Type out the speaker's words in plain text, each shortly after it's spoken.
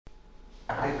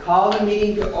I call the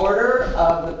meeting to order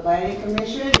of the Planning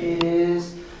Commission. It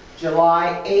is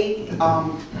July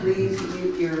 8th. Please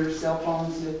mute your cell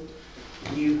phones if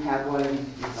you have one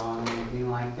is on or anything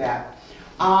like that.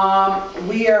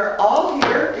 We are all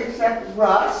here except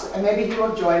Russ, and maybe he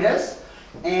will join us.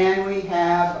 And we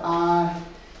have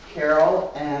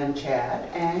Carol and Chad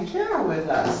and Carol with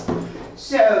us.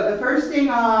 So the first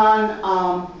thing on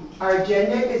our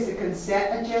agenda is the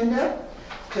consent agenda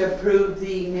to approve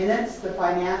the minutes, the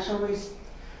financial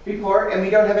report, and we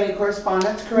don't have any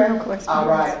correspondence, correct? No correspondence. All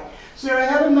right. So I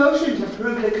have a motion to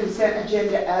approve the consent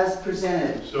agenda as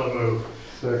presented. So moved.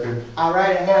 Second. All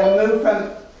right, I have a move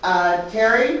from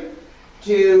Terry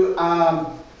to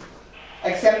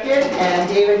accept it, and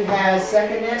David has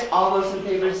seconded. All those in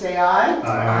favor say aye.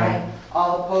 Aye.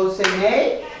 All opposed say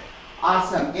nay.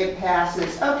 Awesome, it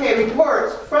passes. Okay,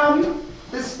 reports from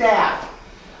the staff.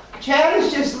 Chad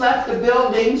has just left the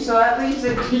building, so that leaves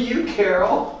it to you,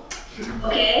 Carol.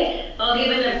 Okay, I'll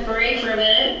give it a break for a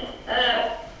minute.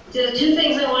 There's two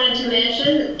things I wanted to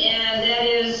mention, and that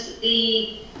is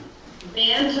the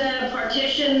band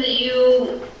partition that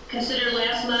you considered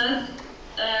last month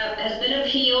has been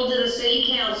appealed to the city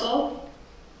council,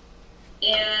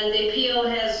 and the appeal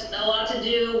has a lot to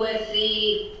do with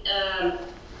the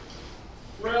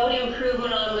road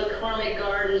improvement on McCormick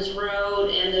Gardens Road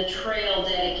and the trail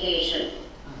dedication.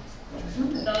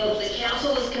 So the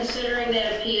council is considering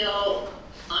that appeal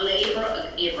on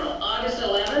August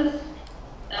 11th.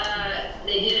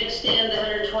 They did extend the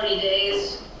 120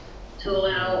 days to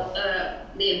allow,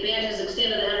 the band has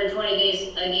extended the 120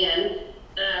 days again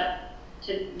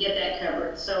to get that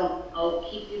covered. So I'll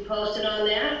keep you posted on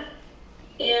that.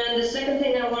 And the second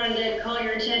thing I wanted to call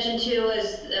your attention to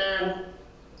is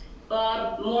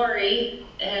Bob Morey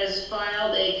has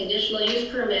filed a conditional use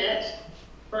permit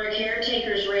for a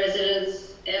caretaker's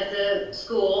residence at the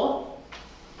school.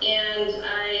 And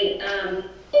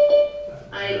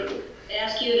I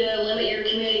ask you to limit your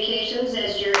communications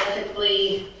as you're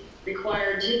ethically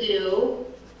required to do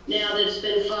now that it's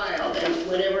been filed. And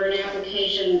whenever an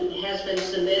application has been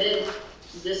submitted,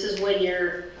 this is when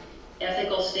your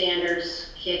ethical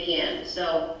standards kick in.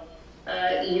 So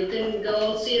you can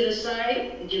go see the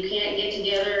site. You can't get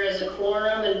together as a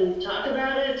quorum and talk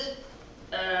about it.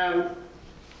 And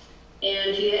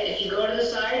if you go to the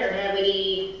site or have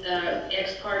any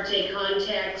ex parte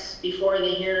contacts before the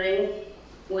hearing,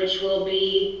 which will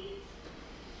be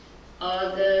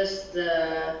August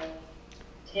the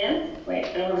 10th? Wait,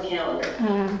 I don't have a calendar.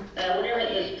 Whatever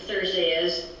the Thursday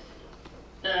is,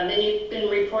 then you can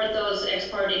report those ex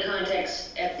parte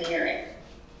contacts at the hearing.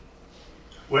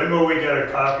 When will we get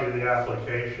a copy of the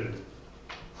application?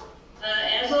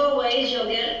 As always, you'll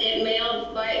get it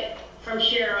mailed from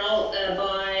Cheryl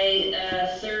by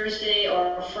Thursday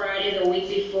or Friday the week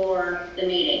before the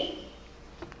meeting.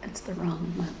 It's the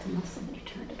wrong month unless somebody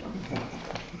turned it on.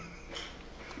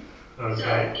 Okay. So,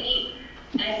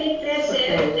 I think that's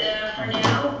it for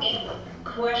now. Any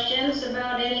questions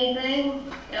about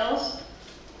anything else?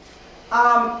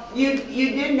 We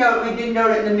did note in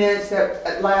the minutes that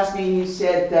at last meeting you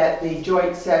said that the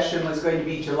joint session was going to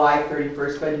be July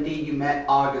 31st, but indeed you meant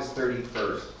August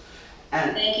 31st.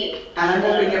 And, Thank you. And I'm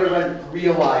hoping everyone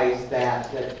realized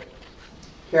that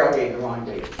Carol gave the wrong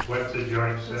date. What's the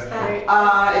joint session?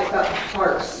 It's the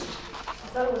parks. I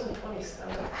thought it was the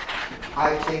 27th.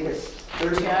 I think it's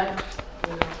Thursday. Yeah.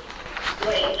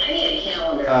 Wait, I need a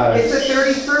calendar. It's the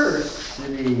 31st.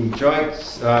 The joint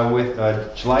with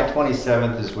July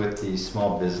 27th is with the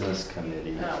Small Business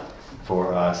Committee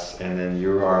for us, and then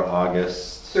you are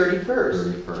August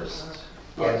 31st.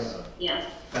 Yes. Yeah.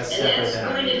 That's and that's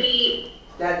going to be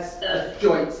That's a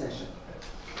joint session.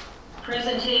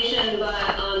 Presentation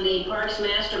on the Parks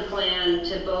Master Plan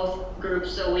to both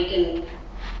groups so we can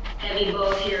have you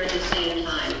both here at the same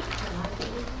time.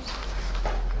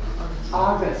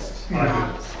 August.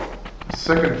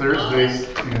 Second Thursday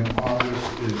in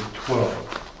August is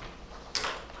 12th.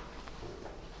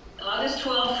 August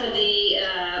 12th for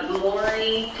the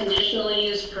Maury conditional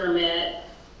use permit.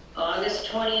 August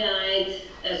 29th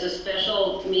as a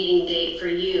special meeting date for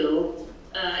you.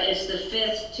 It's the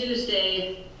 5th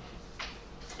Tuesday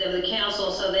of the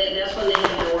council, so that's when they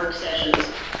have their work sessions.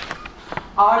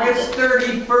 August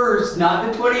 31st, not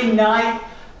the 29th.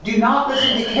 Do not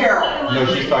listen to Carol. No,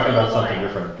 she's talking about something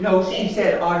different. No, she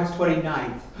said August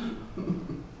 29th.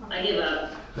 I give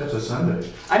up. That's a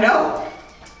Sunday. I know.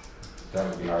 That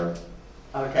would be hard.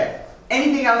 Okay.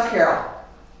 Anything else, Carol?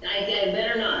 I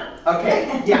better not.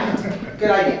 Okay, yeah,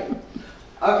 good idea.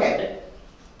 Okay.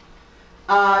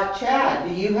 Chad,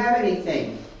 do you have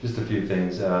anything? Just a few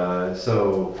things.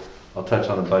 So I'll touch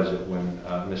on the budget when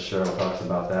Ms. Cheryl talks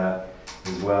about that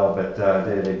as well. But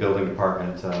day-to-day building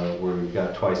department, where we've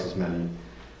got twice as many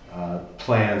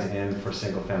plans in for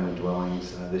single-family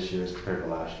dwellings this year as compared to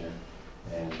last year.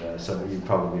 And so you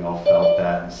probably all felt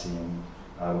that and seen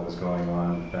what was going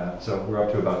on with that. So we're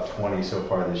up to about 20 so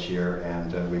far this year,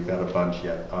 and we've got a bunch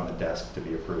yet on the desk to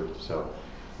be approved. So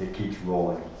it keeps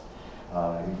rolling.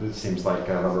 It seems like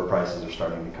rubber prices are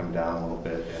starting to come down a little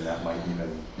bit, and that might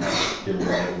even give a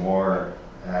little bit more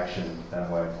action that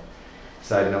way.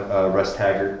 Side note, Russ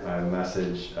Taggart, I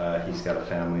message, he's got a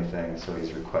family thing, so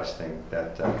he's requesting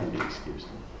that he be excused.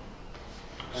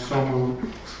 So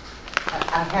moved.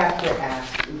 I have to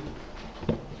ask,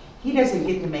 he doesn't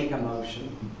get to make a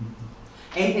motion.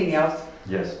 Anything else?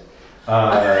 Yes.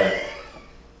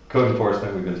 Code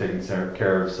enforcement, we've been taking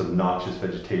care of some noxious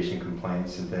vegetation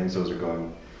complaints and things. Those are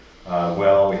going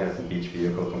well. We had some beach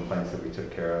vehicle complaints that we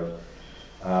took care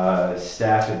of.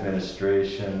 Staff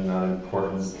administration, not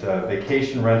important.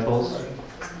 Vacation rentals.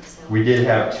 We did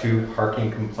have 2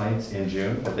 parking complaints in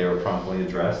June, but they were promptly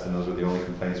addressed, and those were the only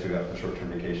complaints we got for short-term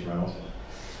vacation rentals.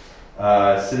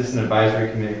 Citizen Advisory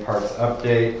Committee Parks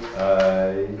update.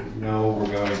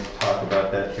 We're going to talk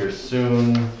about that here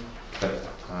soon, but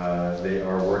they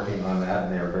are working on that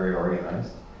and they are very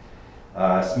organized.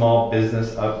 Small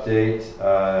business update.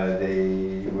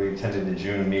 We attended the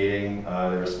June meeting.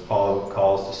 There were some follow-up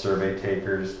calls to survey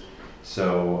takers.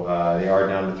 So they are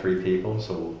down to 3 people,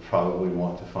 so we'll probably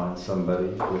want to find somebody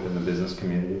within the business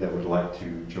community that would like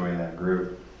to join that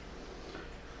group.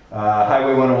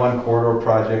 Highway 101 corridor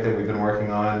project that we've been working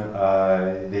on.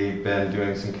 They've been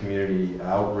doing some community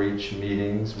outreach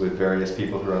meetings with various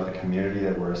people throughout the community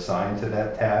that were assigned to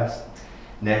that task.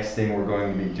 Next thing we're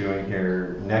going to be doing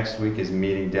here next week is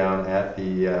meeting down at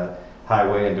the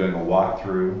highway and doing a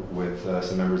walkthrough with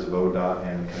some members of ODOT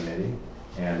and the committee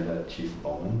and Chief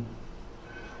Bowman.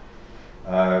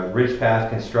 Ridge Path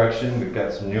construction, we've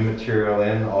got some new material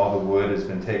in. All the wood has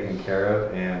been taken care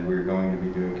of, and we're going to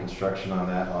be doing construction on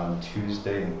that on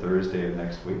Tuesday and Thursday of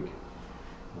next week.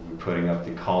 We'll be putting up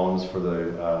the columns for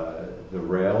the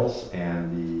rails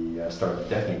and start the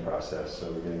decking process,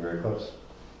 so we're getting very close.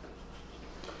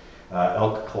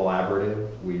 Elk Collaborative,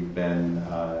 we've been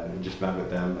just met with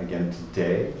them again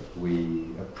today.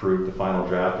 We approved the final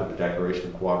draft of the Declaration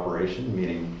of Cooperation,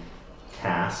 meaning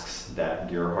tasks that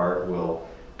Gearhart will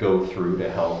go through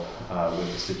to help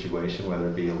with the situation, whether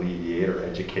it be alleviate or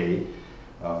educate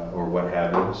or what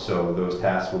have you. So those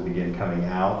tasks will begin coming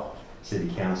out. City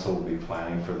Council will be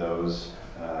planning for those,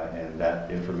 and that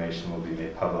information will be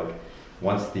made public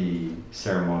once the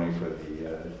ceremony for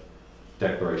the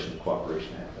Declaration of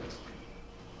Cooperation happens.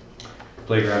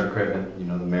 Playground equipment,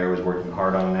 the mayor was working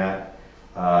hard on that.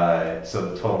 So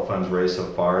the total funds raised so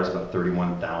far is about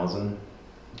 $31,000.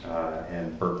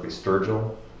 And Berkeley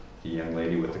Sturgill, the young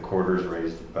lady with the quarters,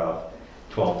 raised about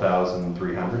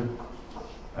 $12,300.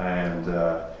 And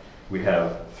we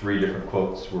have 3 different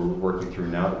quotes we're working through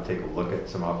now to take a look at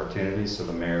some opportunities. So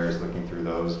the mayor is looking through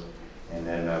those, and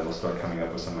then we'll start coming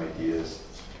up with some ideas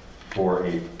for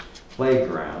a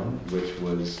playground, which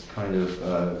was kind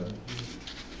of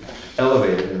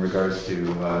elevated in regards to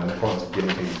the importance of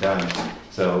getting things done.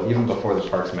 So even before the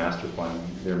Parks Master Plan,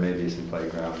 there may be some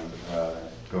playground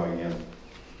going in.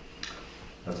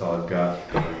 That's all I've got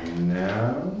for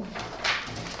now.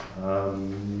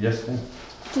 Yes, ma'am?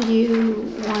 Do you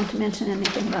want to mention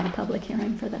anything about a public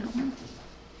hearing for that one?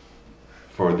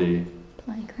 For the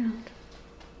Playground.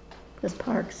 Because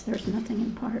parks, there's nothing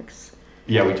in parks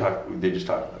yeah, they just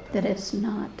talked about that. that is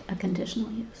not a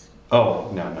conditional use.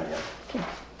 Oh, no, not yet. Okay.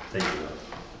 Thank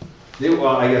you.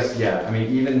 Well, I guess, yeah, I mean,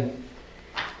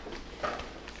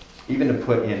 even to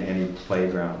put in any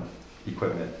playground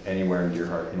equipment anywhere in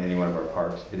Gearhart, in any one of our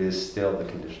parks, it is still the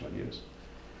conditional use.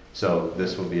 So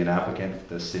this will be an applicant,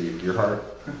 the city of Gearhart,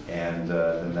 and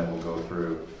then that will go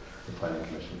through the planning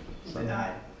commission. So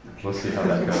Denied. we'll see how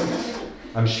that goes.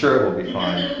 I'm sure it will be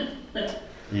fine.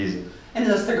 Easy.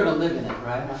 Unless they're gonna live in it,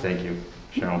 right? Thank you,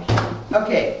 Cheryl.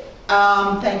 Okay,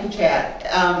 thank you, Chad.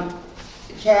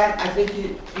 Chad, I think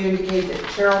you indicated that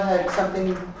Cheryl had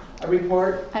something, a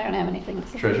report. I don't have anything to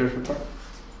say. Treasurer's report?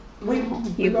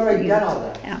 We've already done all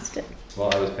that. Asked it. Well,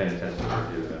 I was paying attention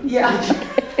to you then.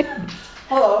 Yeah.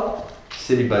 Hello.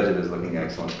 City budget is looking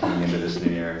excellent coming into this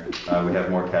new year. We have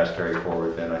more cash carry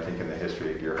forward than I think in the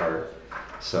history of Gearhart.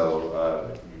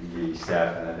 So the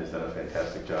staff and that has done a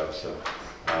fantastic job. So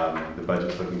the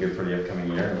budget's looking good for the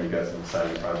upcoming year, and we've got some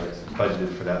exciting projects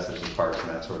budgeted for that, such as parks and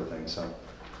that sort of thing. So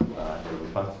it'll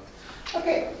be fun.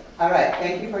 Okay, all right,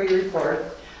 thank you for your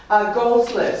report.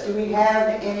 Goals list, do we have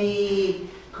any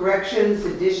corrections,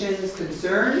 additions,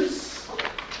 concerns?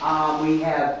 We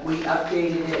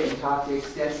updated it and talked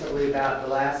extensively about the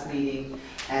last meeting,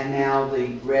 and now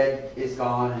the red is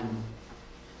gone, and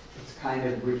it's kind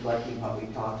of reflecting what we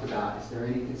talked about. Is there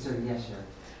any concern? Yes, sir.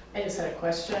 I just had a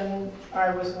question.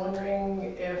 I was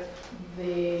wondering if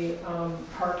the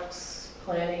parks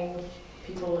planning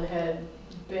people had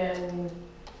been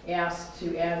asked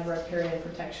to add riparian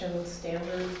protection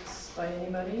standards by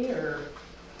anybody, or,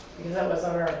 because that was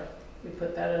on our, we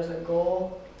put that as a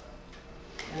goal,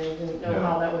 and I didn't know No.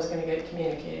 how that was gonna get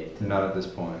communicated. Not at this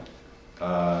point.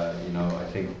 You know, I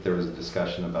think there was a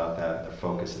discussion about that. The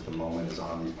focus at the moment is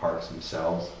on the parks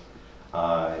themselves,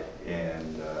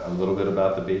 and a little bit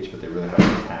about the beach, but they really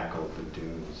haven't tackled the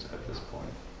dunes at this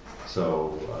point.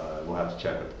 So we'll have to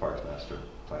check with the Parks Master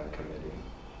Plan Committee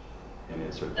and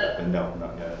insert that. But no,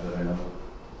 not yet that I know.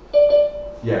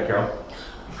 Yeah, Carol?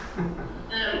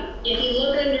 If you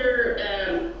look under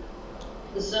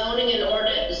zoning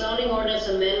ordinance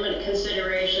amendment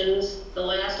considerations, the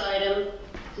last item,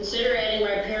 consider adding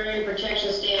riparian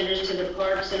protection standards to the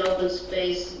parks and open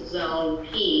space zone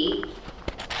P.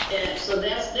 And so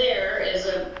that's there as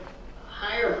a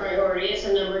higher priority. It's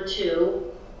a number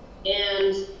 2.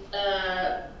 And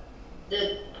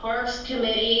the Parks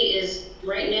Committee is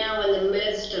right now in the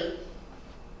midst of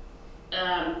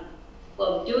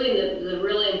doing the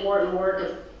really important work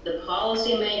of the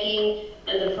policy making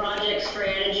and the project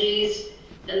strategies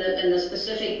and the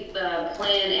specific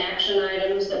plan action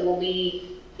items that will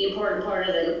be the important part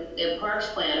of the parks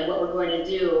plan and what we're going to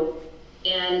do.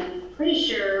 And pretty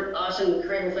sure, Austin,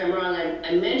 correct me if I'm wrong,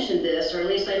 I mentioned this, or at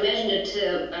least I mentioned it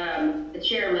to the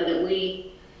chairman, that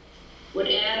we would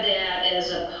add that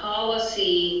as a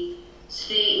policy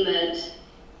statement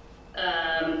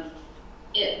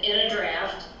in a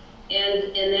draft,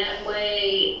 and that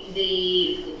way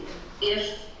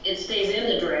if it stays in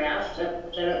the draft,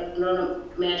 which I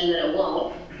don't imagine that it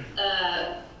won't,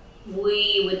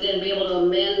 we would then be able to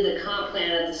amend the comp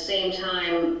plan at the same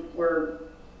time we're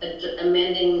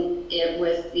amending it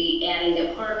with the adding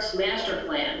the parks master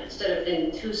plan instead of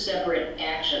in 2 separate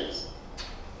actions.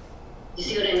 You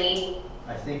see what I mean?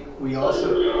 I think we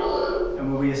also,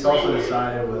 and what we just also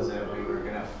decided was that we were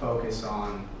gonna focus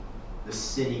on the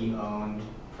city-owned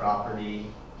property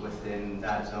within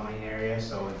that zoning area,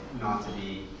 so not to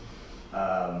be,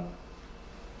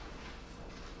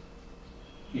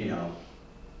 you know,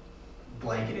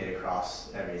 blanketed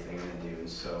across everything in the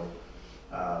dunes. So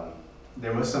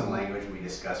there was some language we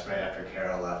discussed right after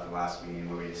Carol left the last meeting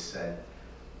where we just said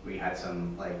we had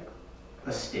some, like,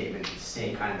 a statement to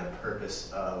say kind of the purpose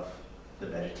of the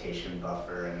vegetation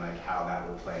buffer and like how that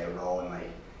would play a role in like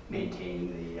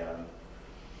maintaining the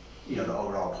you know, the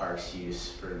overall park's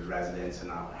use for residents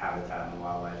and habitat and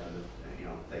wildlife and the, you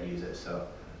know, that use it. So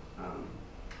I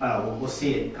don't know, we'll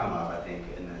see it come up, I think,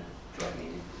 in the joint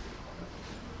meeting.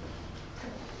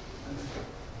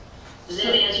 Does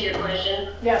that answer your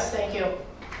question? Yes, thank you.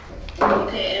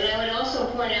 Okay, and I would also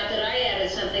point out that I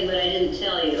added something, but I didn't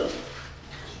tell you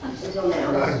until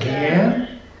now.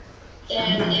 Again?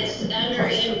 And it's under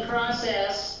in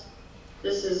process.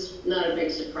 This is not a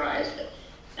big surprise, but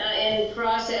in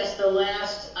process, the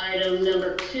last item,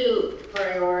 number 2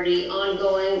 priority,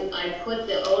 ongoing, I put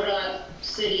the ODOT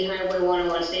City Highway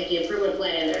 101 Safety Improvement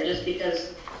Plan in there just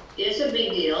because it's a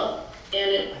big deal, and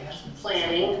it's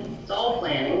planning, it's all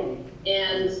planning,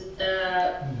 and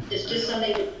it's just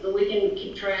something that we can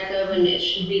keep track of, and it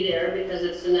should be there because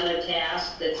it's another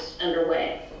task that's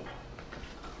underway.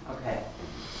 Okay.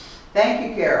 Thank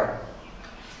you, Carol.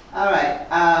 All right,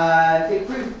 I think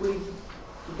we've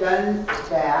done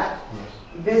that.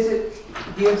 Visit,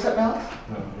 do you have something else?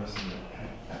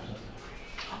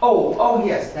 Oh,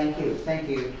 yes, thank you.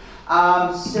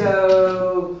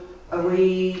 So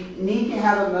we need to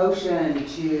have a motion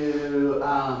to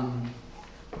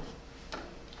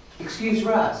excuse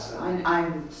Russ.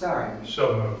 I'm sorry.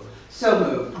 So So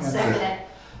moved. Second it.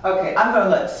 Okay, I'm gonna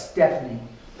let Stephanie.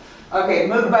 Okay,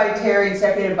 moved by Terry and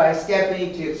seconded by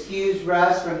Stephanie to excuse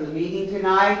Russ from the meeting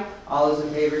tonight. All those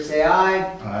in favor say aye.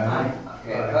 Aye.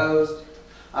 Okay, Aye. opposed?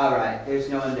 All right, there's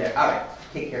no one there. All right,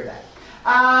 take care of that.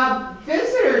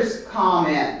 Visitors'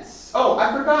 comments. Oh,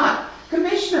 I forgot.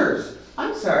 Commissioners.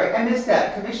 I'm sorry, I missed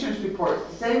that. Commissioners' report.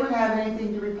 Does anyone have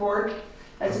anything to report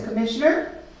as a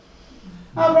commissioner?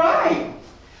 All right.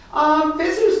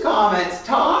 Visitors' comments.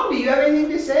 Tom, do you have anything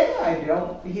to say? I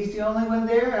don't. He's the only one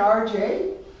there, and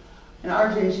RJ? And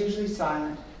RJ is usually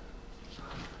silent.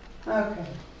 Okay.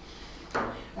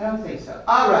 I don't think so.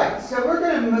 All right, so we're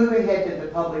going to move ahead to the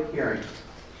public hearing.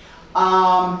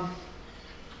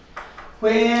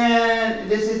 When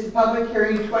this is the public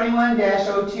hearing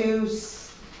 21-02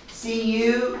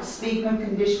 CU, Speakman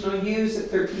Conditional Use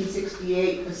at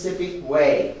 1368 Pacific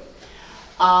Way.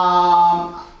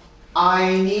 I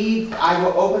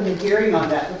will open the hearing on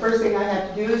that. The first thing I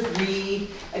have to do is read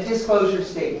a disclosure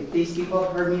statement. These people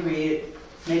have heard me read it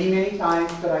many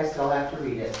times, but I still have to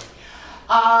read it.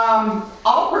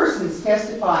 All persons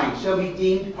testifying shall be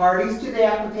deemed parties to the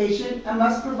application and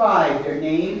must provide their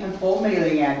name and full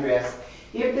mailing address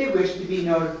if they wish to be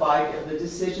notified of the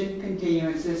decision,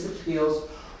 continuances, appeals,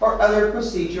 or other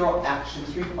procedural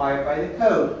actions required by the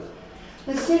code.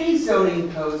 The city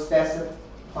zoning code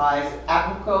specifies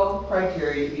applicable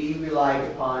criteria to be relied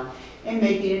upon in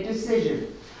making a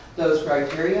decision. Those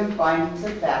criteria and findings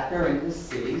of fact are in the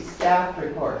city's staff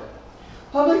report.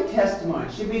 Public testimony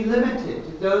should be limited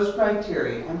to those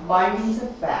criteria and findings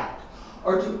of fact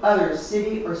or to other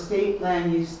city or state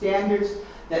land use standards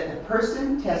that the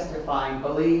person testifying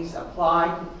believes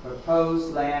apply to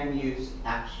proposed land use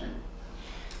action.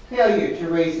 Failure to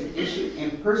raise an issue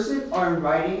in person or in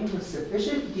writing with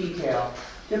sufficient detail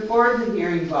to afford the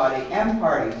hearing body and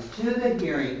parties to the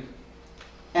hearing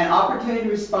an opportunity to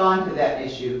respond to that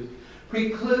issue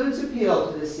precludes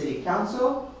appeal to the City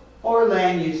Council or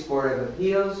Land Use Board of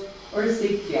Appeals or to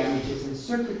seek damages in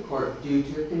circuit court due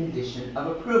to a condition of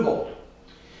approval.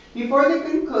 Before the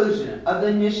conclusion of the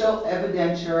initial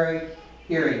evidentiary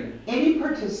hearing, any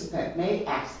participant may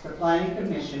ask the Planning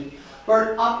Commission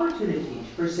for an opportunity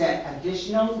to present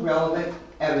additional relevant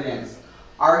evidence,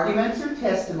 arguments, or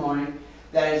testimony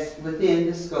that is within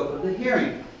the scope of the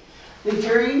hearing. The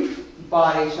hearing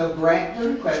body shall grant the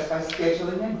request by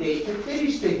scheduling a date to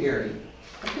finish the hearing,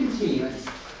 a continuance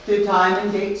to a time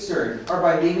and date certain, or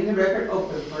by leaving the record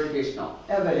open for additional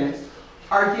evidence,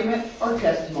 argument, or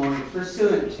testimony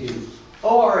pursuant to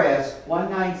ORS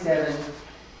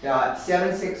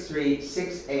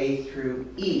 197.763(6)A through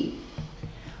E.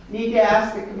 Need to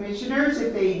ask the commissioners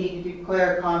if they need to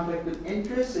declare a conflict of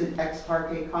interest in ex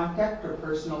parte contact or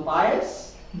personal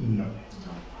bias. No.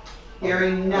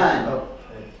 Hearing none.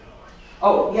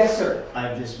 Oh, yes, sir.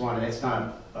 I just wanted, it's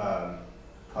not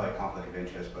probably a conflict of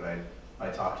interest, but I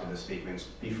talked to the Speakmans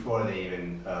before they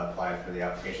even applied for the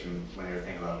application. When they were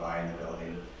thinking about buying the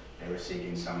building, they were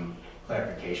seeking some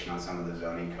clarification on some of the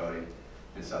zoning coding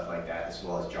and stuff like that, as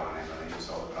well as John Emmerling, who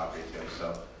sold the property to him.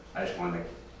 So I just wanted to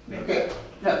make Okay,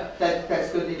 no,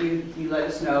 that's good that you let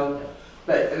us know,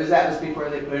 but that was before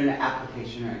they put in an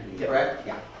application or anything, Yep. correct?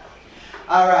 Yeah.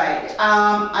 All right,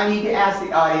 I need to ask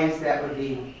the audience, that would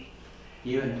be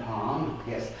you and Tom,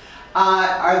 yes.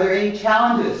 Are there any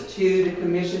challenges to the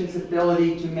commission's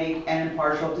ability to make an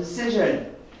impartial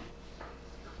decision?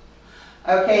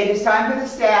 Okay, it is time for the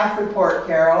staff report,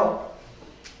 Carol.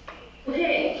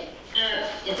 Okay,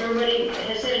 if everybody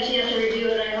has had a chance to review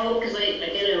it, I hope, because I'm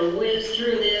going to whiz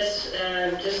through this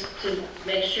just to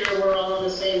make sure we're all on the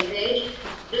same page.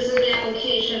 This is an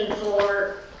application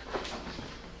for,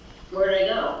 where did I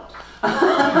go?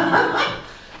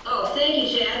 Oh, thank you,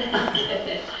 Chad.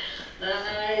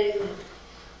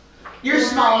 You're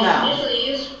small now. Initial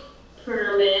use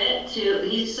permit to,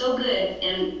 he's so good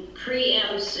and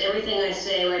preempts everything I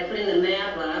say by putting the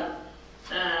map up,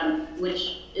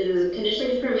 which is a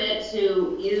conditional use permit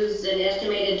to use an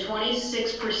estimated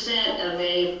 26% of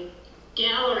a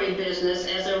gallery business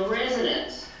as a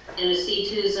residence in a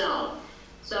C2 zone.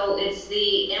 So it's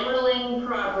the Emmerling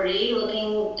property,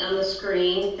 looking on the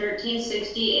screen,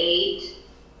 1368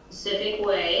 Pacific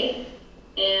Way.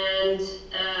 And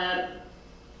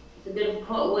the good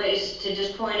ways to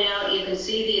just point out, you can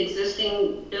see the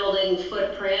existing building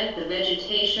footprint, the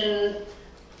vegetation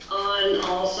on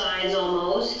all sides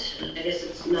almost. I guess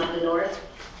it's not the north.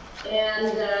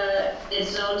 And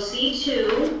it's zone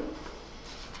C2.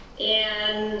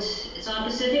 And it's on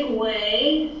Pacific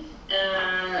Way,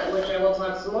 which I will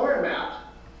talk some more about.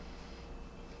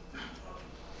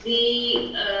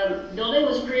 The building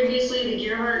was previously the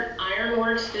Gearhart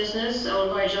Ironworks business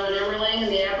owned by John Emmerling,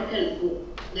 and the applicant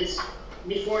that's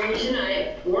before you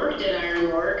tonight worked at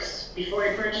Ironworks before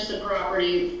he purchased the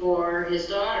property for his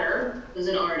daughter, who's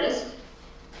an artist.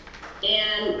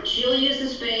 And she'll use the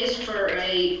space for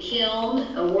a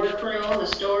kiln, a workroom, a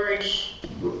storage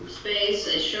space,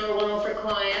 a showroom for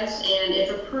clients, and if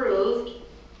approved,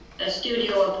 a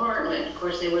studio apartment. Of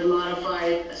course, they would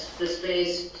modify the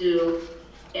space to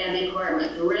add the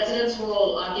apartment. The residents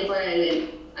will occupy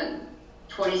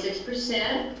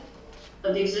 26%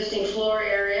 of the existing floor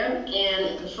area,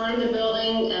 and the front of the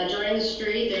building, joining the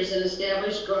street, there's an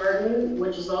established garden,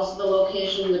 which is also the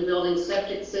location of the building's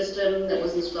septic system that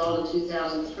was installed in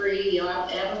 2003. The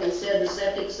applicant said the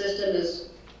septic system is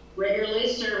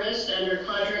regularly serviced under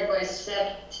contract by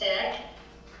Septec,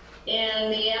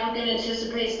 And the applicant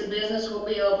anticipates the business will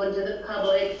be open to the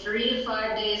public 3 to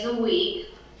 5 days a week,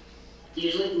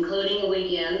 usually including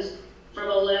weekends, from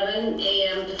 11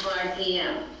 a.m. to 5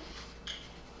 p.m.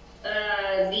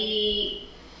 The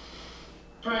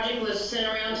project was sent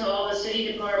around to all the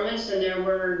city departments and there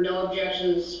were no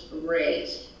objections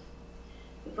raised.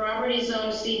 The property is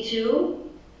zoned C2,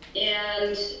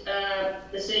 and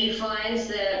the city finds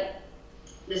that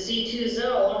the C2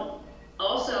 zone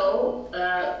also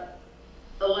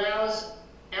allows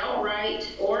outright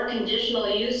or conditional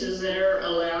uses that are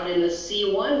allowed in the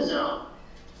C1 zone.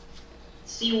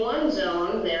 C1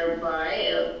 zone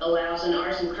thereby allows an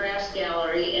arts and crafts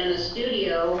gallery and a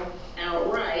studio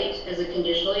outright as a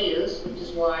conditional use, which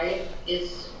is why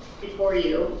it's before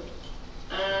you.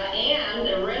 And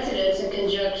a residence in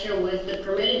conjunction with the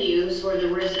permitted use where the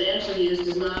residential use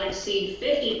does not exceed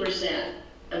 50%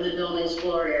 of the building's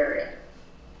floor area.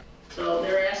 So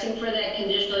they're asking for that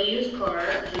conditional use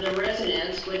part for the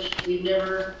residence, which we've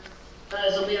never,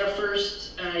 this will be our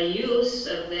first use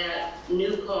of that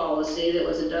new policy that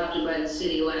was adopted by the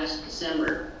city last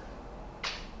December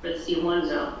for the C1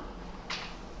 zone.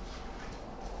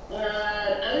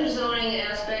 Other zoning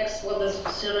aspects, well, the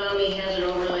tsunami hazard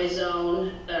overlay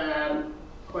zone, of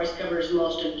course, covers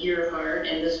most of Gearhart,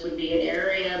 and this would be an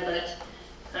area, but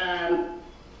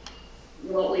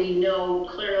what we know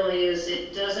clearly is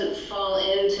it doesn't fall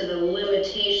into the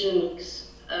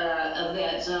limitations of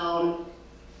that zone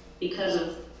because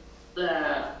of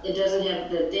it doesn't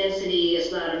have the density,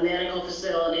 it's not a medical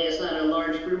facility, it's not a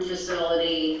large group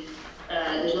facility,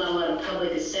 there's not a lot of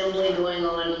public assembly going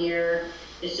on here.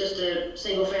 It's just a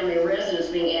single-family residence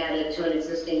being added to an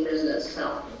existing business.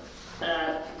 So,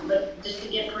 but just to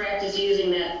get practice using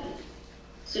that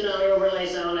tsunami overlay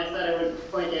zone, I thought I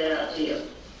would point that out to you.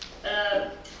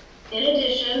 In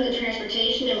addition, the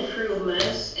transportation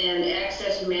improvements and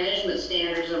access management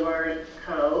standards of our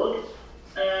code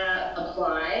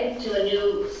apply to a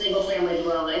new single-family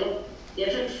dwelling if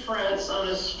it fronts on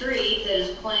a street that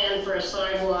is planned for a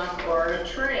sidewalk or a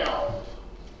trail.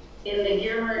 In the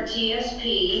Gearhart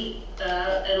TSP,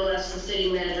 unless the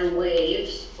city manager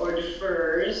waives or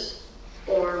defers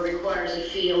or requires a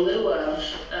fee in lieu of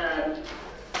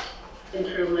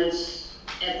improvements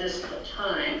at this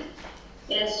time.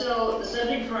 And so the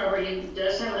subject property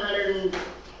does have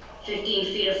 115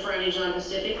 feet of frontage on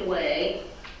Pacific Way.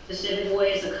 Pacific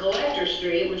Way is a collector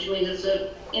street, which means it's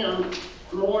a,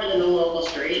 more than a local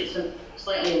street, so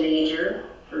slightly major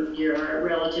for Gearhart,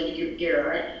 relative to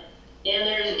Gearhart. And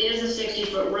there is a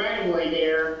 60-foot right-of-way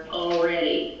there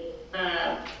already,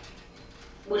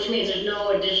 which means there's no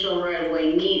additional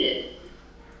right-of-way needed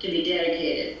to be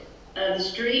dedicated. The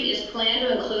street is planned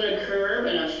to include a curb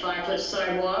and a 5-foot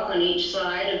sidewalk on each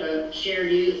side of a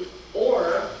shared use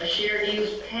or a shared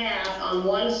use path on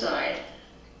one side.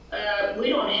 We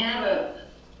don't have a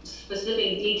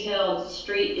specific detailed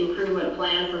street improvement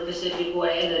plan for Pacific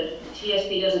Way. The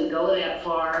TSP doesn't go that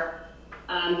far.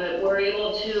 But we're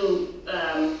able to,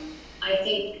 I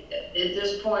think at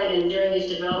this point and during these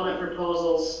development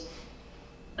proposals,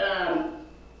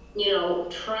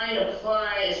 try and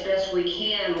apply as best we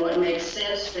can what makes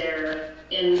sense there,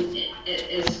 and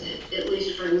at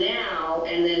least for now,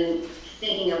 and then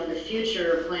thinking of the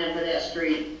future plan for that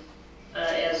street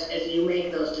as you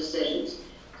make those decisions.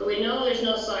 So we know there's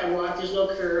no sidewalk, there's no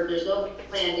curb, there's no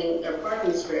planting or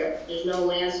parking strip, there's no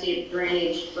landscape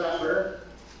drainage buffer,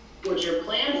 which are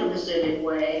planned for Pacific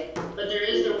Way, but there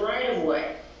is the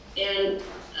right-of-way. And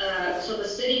so the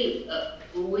city,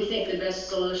 we think the best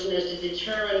solution is to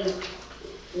determine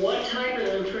what type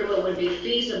of improvement would be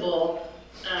feasible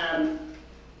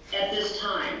at this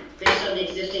time, based on the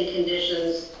existing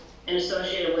conditions and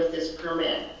associated with this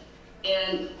permit.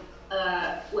 And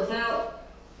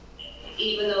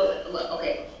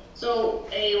so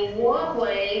a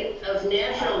walkway of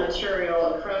natural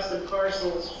material across the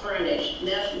parcel's frontage,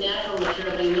 natural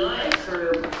material being not a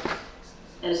curb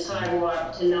and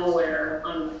sidewalk to nowhere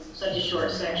on such a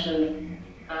short section,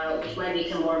 which might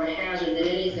become more of a hazard than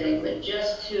anything, but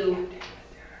just to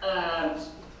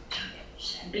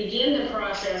begin the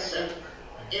process of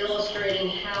illustrating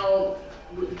how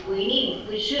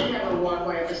we should have a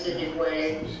walkway of Pacific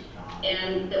Way,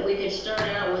 and that we could start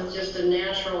out with just a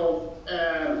natural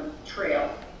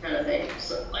trail kind of thing.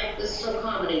 So, like this is so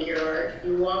common in Gearhart,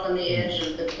 you walk on the edge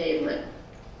of the pavement.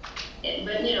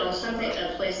 But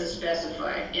a place is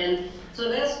specified. And so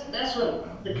that's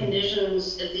what the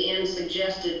conditions at the end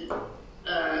suggested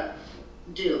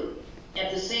do.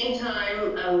 At the same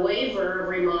time, a waiver of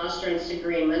remonstrance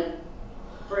agreement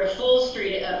for a full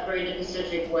street upgrade to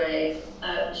Pacific Way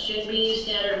should be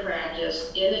standard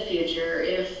practice in the future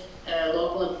if a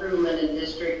local improvement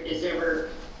district is ever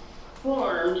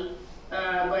formed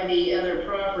by the other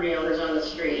property owners on the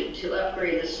street to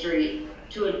upgrade the street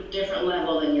to a different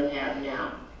level than you have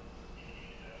now.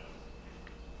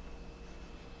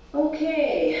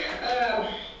 Okay,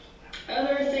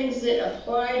 other things that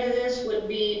apply to this would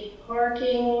be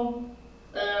parking.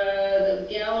 The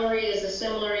gallery is a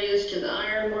similar use to the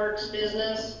ironworks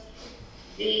business.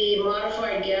 The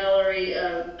modified gallery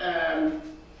of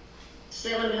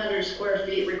 700 square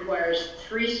feet requires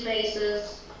 3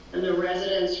 spaces, and the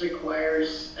residence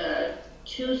requires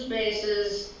 2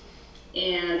 spaces,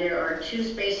 and there are 2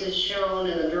 spaces shown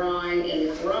in the drawing in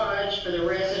the garage for the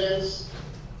residence,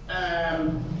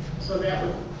 so that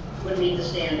would meet the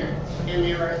standard. And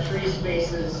there are 3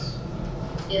 spaces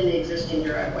in the existing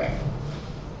driveway.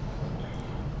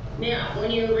 Now, when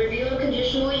you review a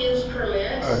conditional use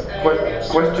permit,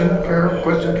 Question,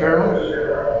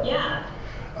 Carol? Yeah.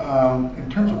 In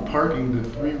terms of parking, the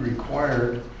 3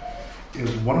 required,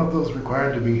 is one of those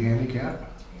required to be handicapped?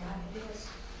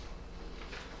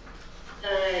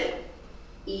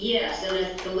 Yes, and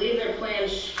I believe their plan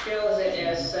shows it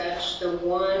as such. The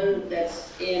one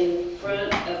that's in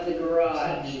front of the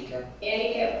garage.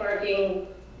 Handicap parking,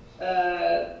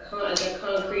 the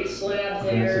concrete slab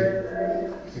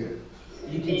there.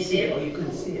 You can see it, you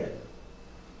couldn't see it.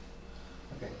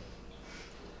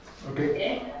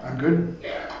 Okay, I'm good.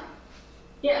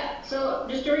 Yeah, so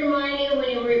just to remind you, when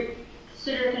you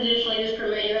consider a conditional use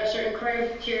permit, you have certain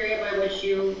criteria by which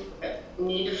you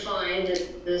need to find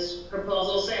that this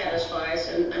proposal satisfies.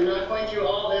 And I'm not going through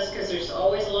all this because there's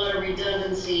always a lot of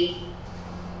redundancy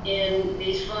in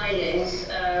these findings,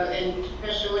 and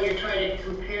especially when you're trying to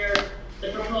compare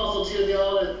the proposal to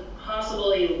all the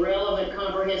possibly relevant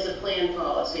comprehensive plan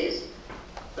policies.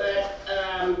 But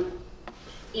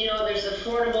you know, there's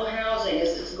affordable housing.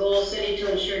 It's its goal of the city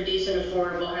to ensure decent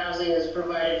affordable housing is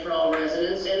provided for all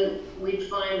residents, and we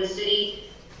find the city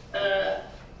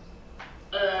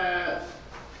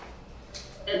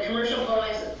a commercial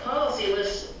policy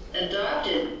was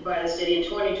adopted by the city in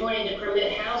 2020 to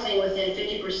permit housing within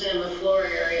 50% of the floor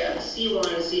area of a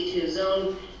C1 and C2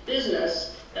 zone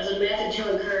business as a method to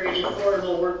encourage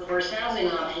affordable workforce housing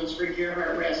options for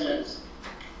Gerhardt residents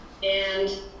and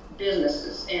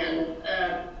businesses. And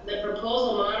the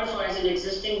proposal modifies an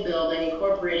existing building,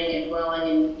 incorporating a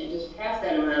dwelling in just half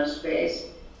that amount of space.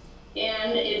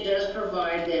 And it does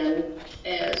provide then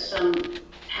some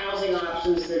housing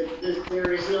options that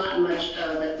there is not much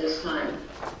of at this time.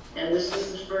 And this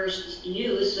is the first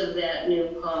use of that new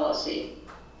policy.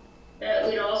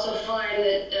 We'd also find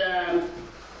that,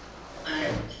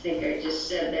 I think I just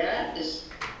said that,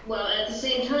 well, at the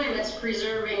same time, it's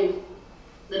preserving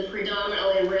the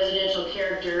predominantly residential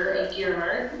character of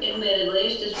Gerhardt. Admittedly,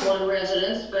 it's just one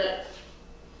residence, but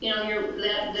you know,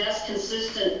 that's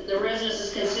consistent. The residence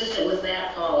is consistent with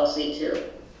that policy too.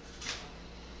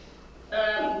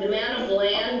 The amount of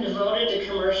land devoted to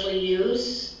commercial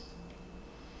use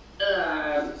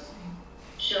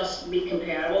shall be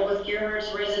compatible with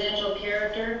Gerhardt's residential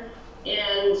character,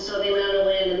 and so the amount of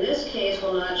land in this case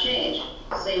will not change.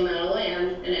 Same amount of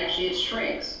land, and actually it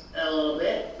shrinks a little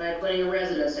bit by putting a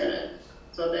residence in it.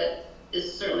 So that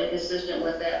is certainly consistent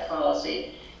with that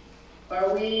policy.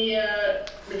 Are we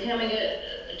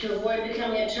to avoid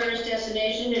becoming a tourist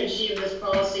destination, to achieve this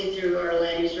policy through our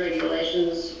land use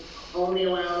regulations only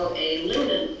allow a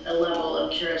limited level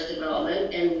of tourist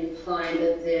development, and we find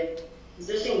that the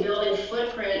existing building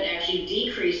footprint actually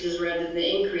decreases rather than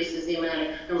increases the amount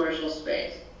of commercial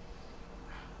space.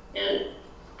 And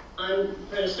I'm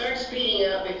going to start speeding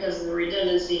up because of the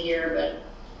redundancy here, but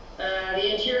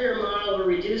the interior model will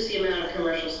reduce the amount of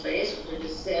commercial space, which I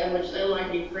just said, which then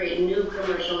likely create new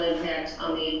commercial impacts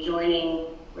on the adjoining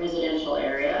residential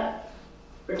area,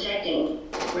 protecting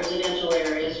residential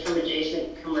areas from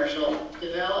adjacent commercial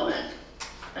development.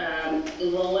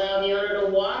 It will allow the owner to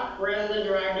walk rather than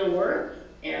drive to work,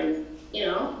 and you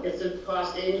know, it's a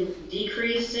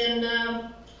decrease in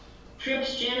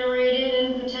trips generated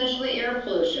and potentially air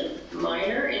pollution.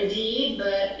 Minor indeed,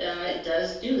 but it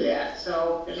does do that.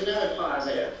 So there's another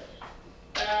positive.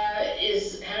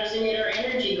 How does it meet our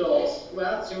energy goals?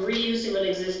 Well, it's a reuse of an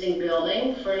existing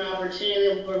building for an opportunity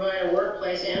that will provide a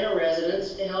workplace and a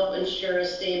residence to help ensure a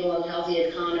stable and healthy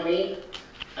economy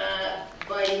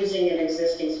by using an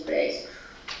existing space.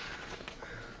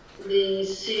 The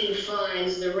city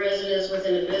finds the residents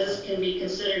within a business can be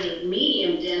considered a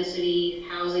medium density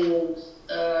housing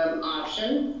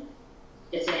option.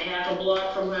 It's a half a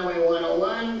block from Highway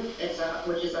 101,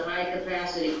 which is a high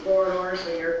capacity corridor,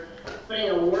 so you're putting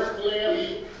a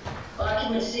work-live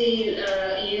occupancy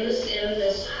use in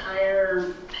this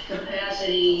higher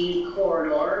capacity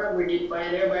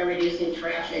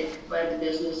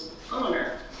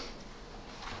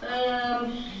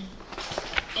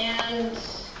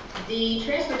The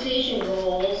transportation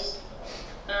goals,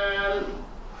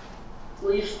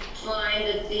 we find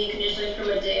that the conditional use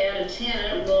permit to add a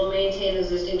tenant will maintain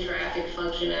existing traffic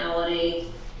functionality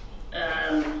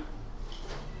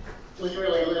with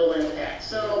really little impact.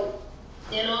 So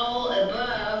in all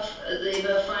above, the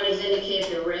above findings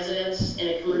indicate that residents in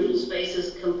a commercial space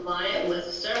is compliant with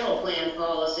several plan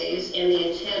policies and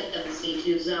the intent of the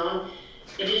C2 zone.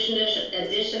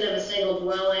 Addition of a single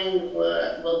dwelling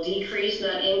will decrease,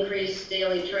 not increase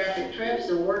daily traffic trips.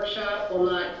 The workshop will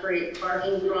not create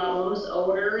parking problems,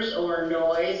 odors, or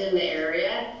noise in the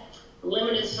area. The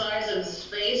limited size of the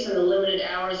space and the limited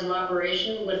hours of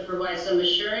operation would provide some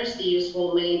assurance the use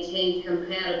will maintain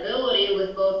compatibility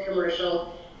with both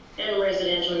commercial and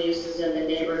residential uses in the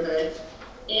neighborhood.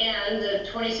 And the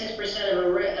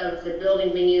 26% of the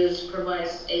building being used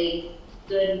provides a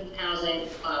good housing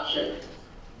option.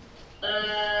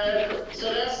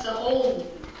 So that's the whole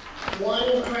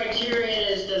one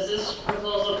criterion is, does this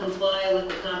proposal comply with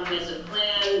the comprehensive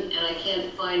plan? And I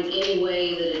can't find any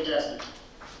way that it doesn't.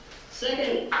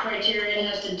 Second criterion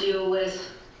has to do with,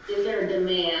 is there a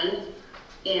demand?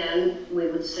 And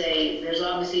we would say there's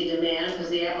obviously a demand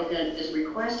because the applicant is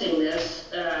requesting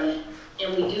this. And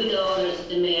we do know there's a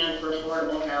demand for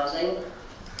affordable housing,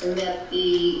 and that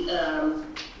the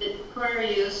prior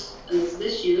use and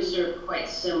this use are quite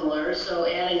similar. So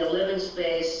adding a living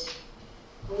space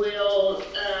will,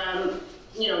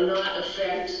 not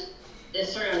affect the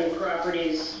surrounding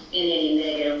properties in any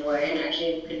negative way, and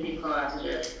actually could be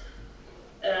positive.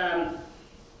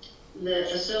 The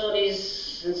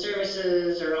facilities and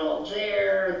services are all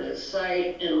there. The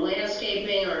site and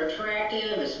landscaping are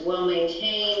attractive. It's well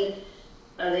maintained.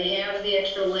 They have the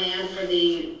extra land for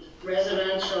the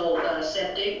residential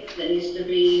septic that needs to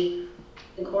be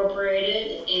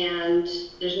incorporated, and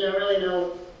there's really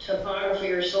no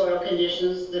topography or soil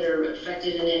conditions that are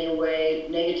affected in any way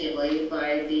negatively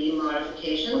by the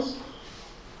modifications.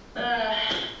 I'm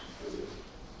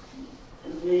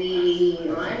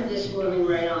just moving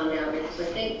right on now because I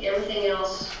think everything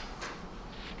else,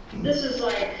 this is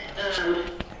like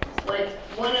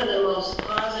one of the most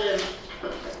positive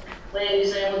land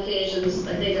use applications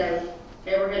I think I've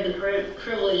ever had the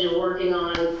privilege of working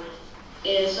on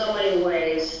in so many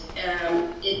ways.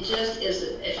 It just is,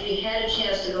 if you had a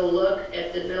chance to go look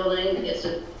at the building, it's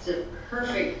a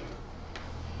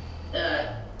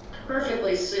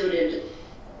perfectly suited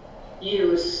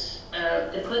use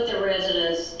to put the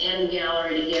residence and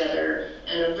gallery together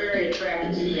in a very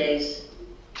attractive space.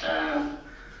 And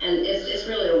it's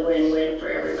really a win-win for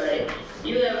everybody.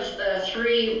 You have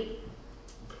three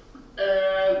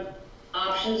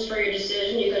options for your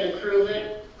decision. You can approve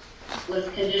it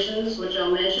with conditions, which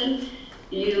I'll mention.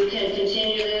 You can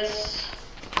continue this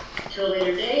to a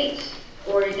later date,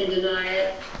 or you can deny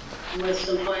it with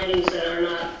some findings that are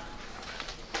not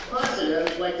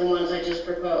positive, like the ones I just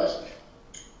proposed.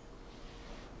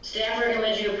 Staff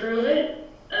recommends you approve it.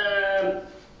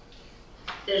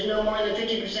 There's no more than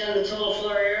 50% of the total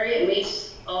floor area. It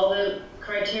meets all the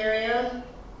criteria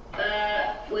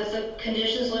with the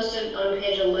conditions listed on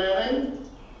page 11.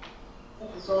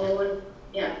 That's the only one.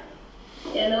 Yeah.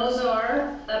 And those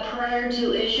are prior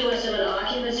to issuance of an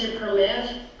occupancy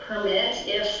permit,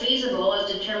 if feasible, as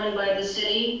determined by the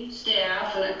city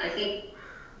staff, and I think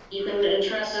you can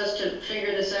entrust us to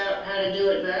figure this out, how to do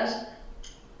it best.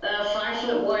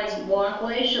 5-foot wide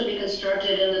walkway shall be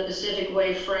constructed in the Pacific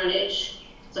Way frontage.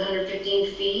 It's 115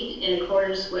 feet in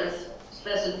accordance with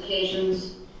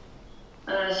specifications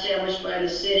established by the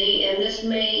city, and this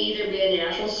may either be a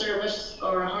natural surface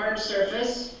or a hard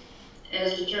surface,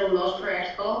 as determined most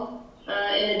practical.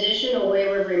 In addition, a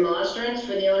waiver of remonstrance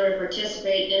for the owner to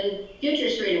participate in future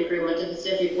street improvement to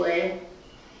Pacific Way,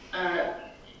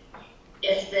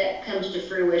 if that comes to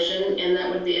fruition, and that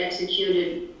would be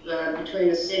executed between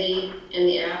the city and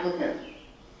the applicant.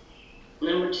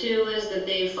 Number 2 is that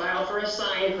they file for a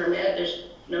sign permit. There's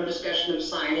no discussion of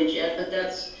signage yet, but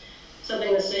that's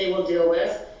something the city will deal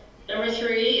with. Number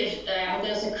 3, if the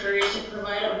applicant's encouraged to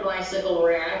provide a bicycle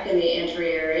rack in the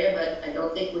entry area, but I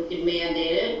don't think we could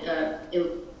mandate it.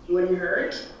 It wouldn't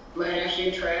hurt. Might actually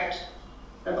attract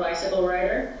a bicycle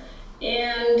rider,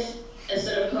 and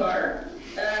instead of car.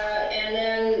 And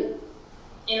then,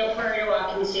 prior to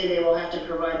occupancy, they will have to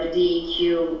provide the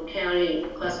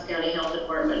DEQ Classic County Health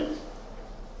Department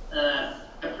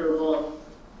approval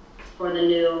for the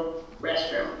new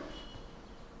restroom.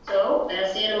 So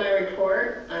that's the end of my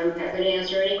report. I'm happy to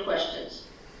answer any questions.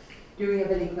 Do we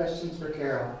have any questions for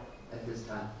Carol at this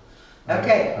time?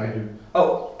 Okay. I do.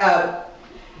 Oh,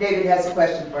 David has a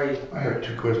question for you. I have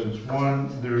 2 questions.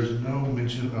 One, there's no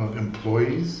mention of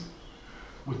employees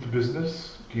with the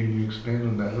business. Can you expand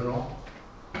on that at all?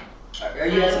 Are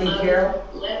you asking Carol?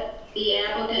 Let the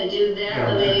applicant do that Yeah,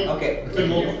 when they okay. make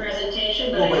their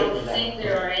presentation, but We'll I wait don't for that. think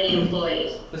there are any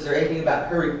employees. Was there anything about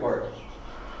her report?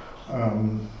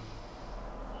 No.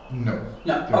 No,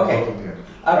 They're okay. both at the end.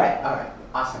 All right,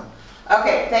 awesome.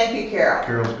 Okay, thank you, Carol.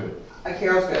 Carol's good.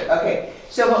 Carol's good, okay.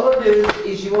 So what we'll do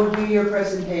is you will do your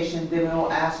presentation, then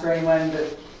we'll ask for anyone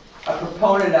that, a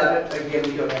proponent of it, again,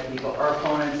 we don't have people, or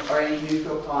opponents, or any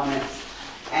neutral comments.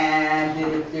 And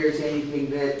then if there's anything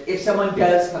that, if someone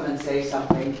does come and say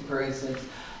something, for instance,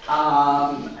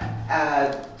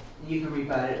 you can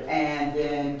rebut it, and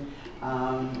then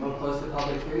we'll close the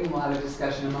public hearing, we'll have a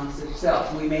discussion amongst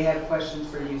ourselves. We may have questions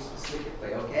for you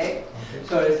specifically, okay? Okay.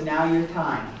 So it is now your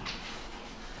time.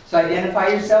 So identify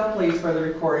yourself, please, for the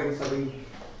recording, so we...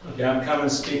 Okay, I'm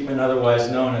Cummins Speakman, otherwise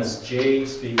known as Jay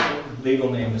Speakman. Legal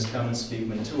name is Cummins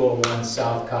Speakman, 201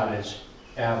 South Cottage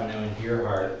Avenue in Deer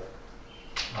Heart.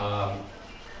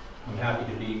 I'm happy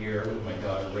to be here with my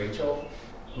daughter Rachel,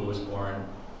 who was born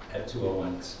at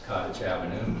 201 Cottage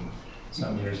Avenue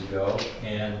some years ago,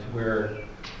 and we're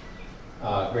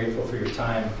grateful for your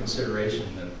time and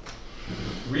consideration. The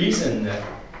reason that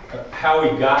how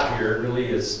we got here really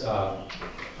is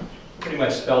pretty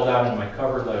much spelled out in my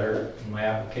cover letter in my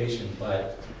application,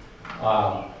 but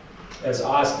as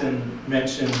Austin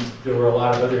mentioned, there were a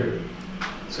lot of other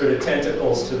sort of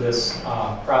tentacles to this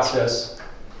process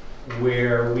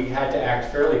where we had to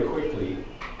act fairly quickly,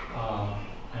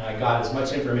 and I got as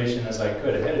much information as I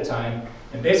could ahead of time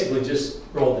and basically just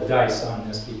rolled the dice on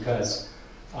this because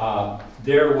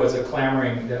there was a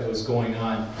clamoring that was going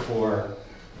on for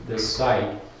this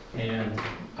site, and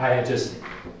I had just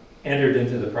entered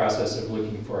into the process of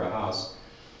looking for a house,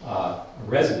 a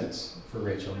residence for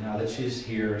Rachel. Now that she's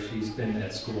here, she's been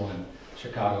at school in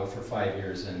Chicago for 5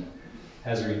 years and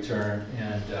has returned.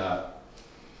 And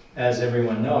as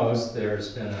everyone knows, there's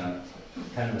been a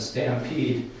kind of a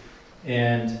stampede.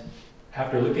 And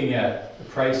after looking at the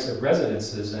price of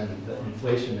residences and the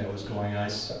inflation that was going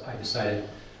on, I decided,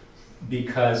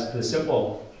 because of the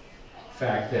simple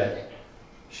fact that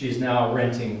she's now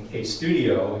renting a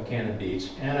studio in Cannon Beach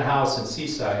and a house in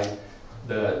Seaside,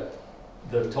 the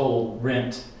total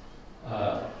rent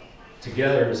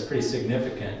together is pretty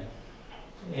significant.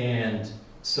 And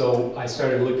so I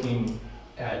started looking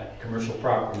at commercial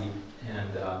property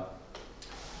and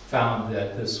found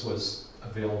that this was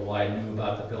available. I knew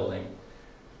about the building.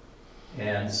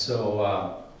 And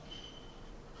so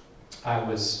I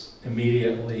was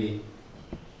immediately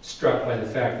struck by the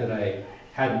fact that I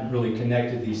hadn't really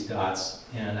connected these dots,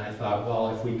 and I thought,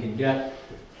 well, if we can get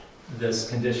this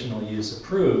conditional use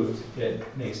approved, it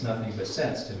makes nothing but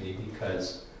sense to me,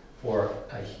 because for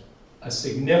a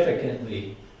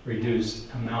significantly reduced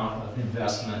amount of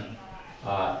investment,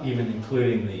 even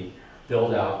including the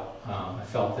build-out, I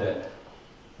felt that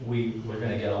we were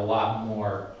going to get a lot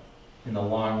more in the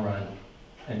long run,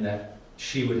 and that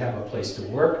she would have a place to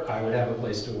work, I would have a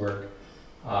place to work,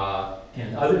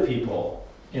 and other people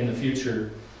in the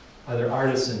future, other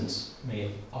artisans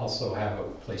may also have a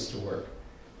place to work.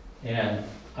 And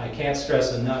I can't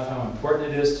stress enough how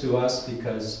important it is to us,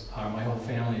 because my whole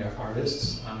family are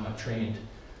artists. I'm a trained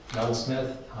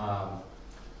metalsmith.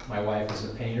 My wife is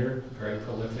a painter, very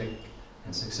prolific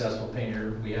and successful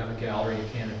painter. We have a gallery in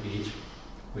Cannon Beach.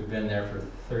 We've been there for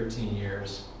 13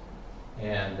 years.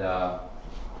 And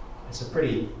it's a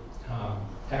pretty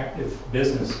active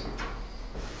business.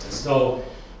 So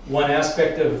one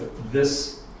aspect of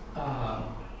this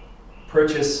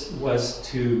purchase was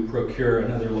to procure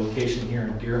another location here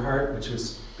in Deer Heart, which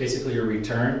was basically a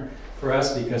return for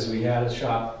us, because we had a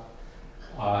shop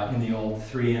in the old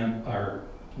 3M, or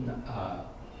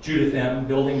Judith M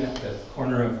building at the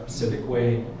corner of Pacific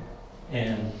Way.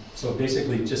 And so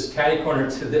basically just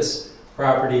catty-corner to this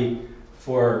property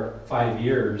for 5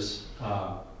 years,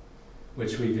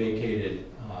 which we vacated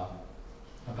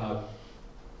about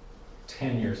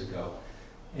 10 years ago.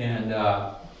 And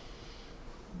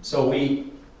so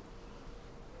we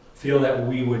feel that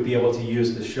we would be able to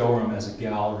use the showroom as a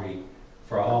gallery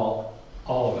for all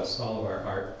of us, all of our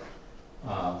art.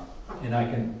 And I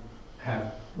can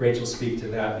have Rachel speak to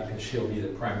that, because she'll be the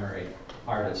primary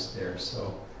artist there.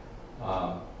 So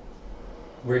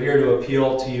we're here to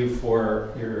appeal to you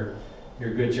for your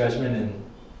good judgment,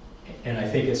 and I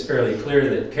think it's fairly clear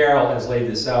that Carol has laid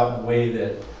this out in a way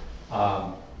that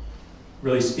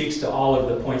really speaks to all of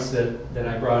the points that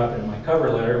I brought up in my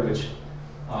cover letter, which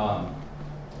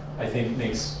I think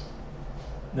makes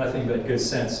nothing but good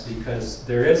sense, because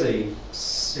there is a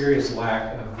serious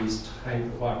lack of these type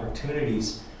of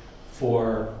opportunities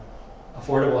for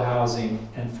affordable housing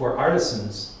and for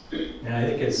artisans. And I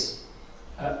think it's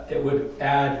it would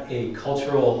add a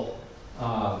cultural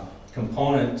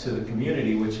component to the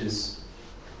community, which is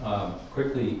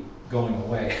quickly going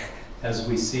away as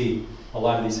we see a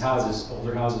lot of these houses,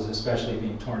 older houses especially,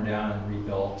 being torn down and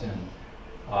rebuilt,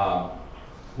 and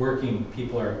working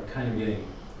people are kind of getting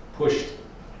pushed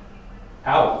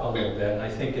out a little bit. And I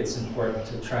think it's important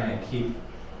to try and keep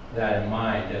that in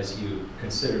mind as you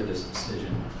consider this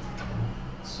decision.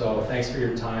 So thanks for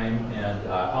your time, and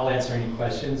I'll answer any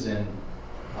questions, and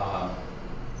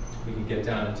we can get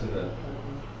down into the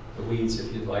weeds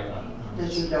if you'd like on Does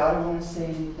this. your daughter want to say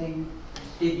anything?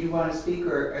 Did you want to speak,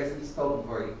 or has he spoken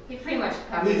for you? He pretty much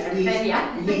covered everything,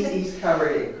 yeah. He's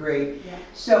covered it, great. Yeah.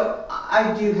 So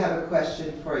I do have a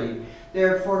question for you.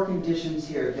 There are 4 conditions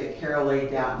here that Carol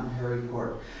laid out in her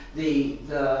report.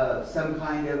 Some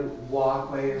kind of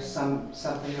walkway or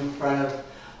something in front of,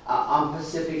 on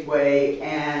Pacific Way,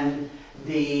 and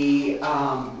the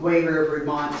waiver of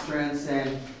remonstrance,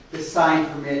 and the sign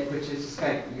permit, which is just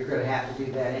kind of, you're gonna have to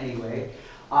do that anyway.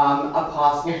 A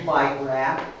possible bike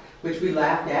rack, which we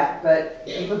laughed at, but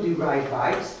people do ride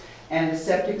bikes, and the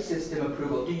septic system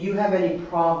approval. Do you have any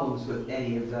problems with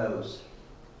any of those?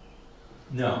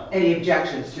 No. Any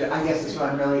objections to it? I guess that's what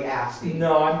I'm really asking.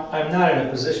 No, I'm not in a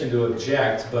position to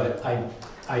object, but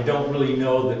I don't really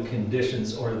know the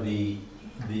conditions or the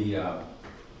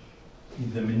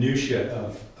minutia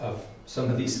of some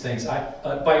of these things.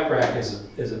 A bike rack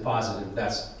is a positive.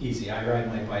 That's easy. I ride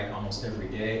my bike almost every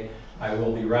day. I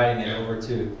will be riding it over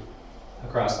to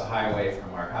across the highway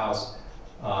from our house.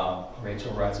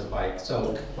 Rachel rides a bike,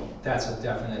 so that's a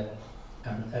definite.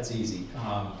 That's easy.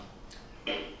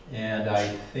 And I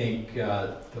think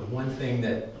the one thing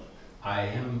that I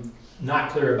am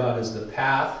not clear about is the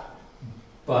path,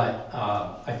 but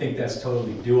I think that's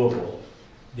totally doable.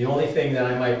 The only thing that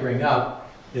I might bring up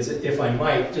is, if I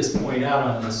might just point out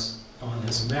on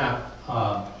this map,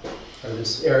 or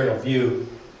this aerial view,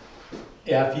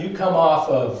 if you come off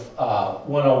of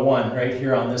 101 right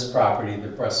here on this property, the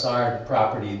Brassard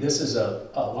property, this is a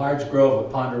large grove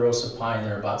of ponderosa pine.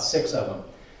 There are about 6 of them.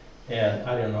 And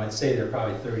I don't know, I'd say they're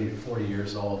probably 30 to 40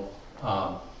 years old.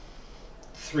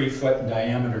 3-foot in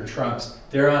diameter trunks.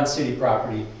 They're on city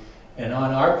property. And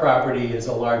on our property is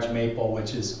a large maple,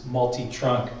 which is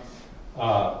multi-trunk,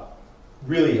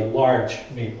 really a large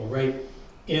maple right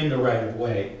in the right of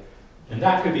way. And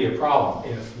that could be a problem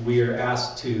if we are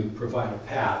asked to provide a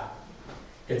path.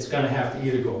 It's going to have to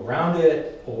either go around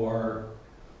it, or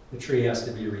the tree has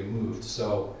to be removed.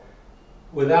 So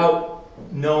without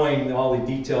knowing all the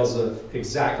details of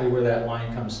exactly where that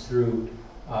line comes through,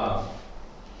 I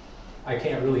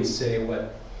can't really say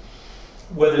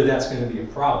whether that's going to be a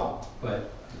problem,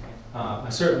 but I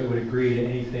certainly would agree to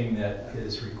anything that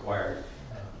is required.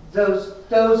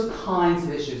 Those kinds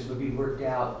of issues would be worked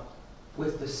out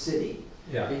with the city.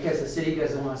 Yeah. Because the city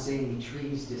doesn't want to see any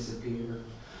trees disappear.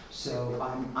 So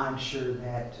I'm sure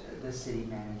that the city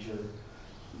manager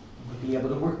would be able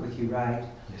to work with you, right?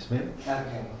 Yes, ma'am.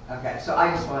 Okay. So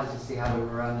I just wanted to see how we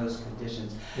were on those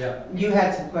conditions. Yeah. You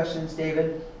had some questions,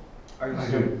 David? Are you I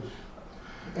still? do.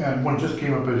 And one just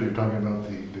came up as you're talking about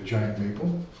the giant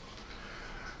maple.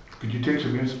 Could you take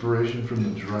some inspiration from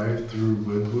the drive-through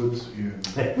redwoods in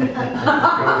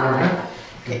California?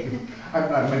 I'm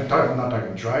not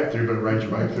talking drive-through, but ride your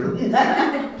bike through. The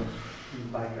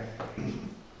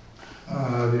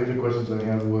other questions I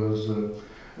had was,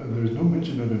 there's no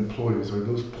mention of employees.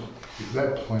 Is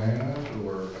that planned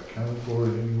or accounted for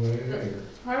in any way?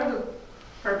 Part of the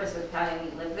purpose of having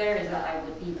me live there is that I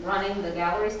would be running the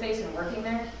gallery space and working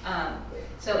there.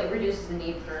 So it reduces the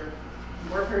need for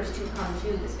workers to come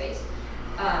to the space.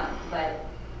 But,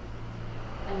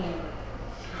 I mean,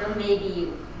 there may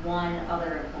be one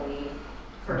other employee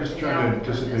for I'm just the trying to gallery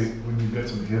purpose. anticipate when you've got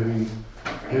some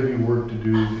heavy work to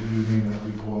do, that you may not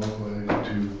be qualified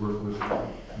to work with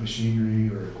machinery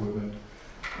or equipment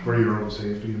for your own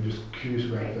safety. I'm just curious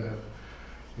about that.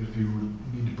 If you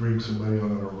would need to bring somebody on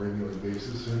a regular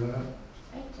basis or not.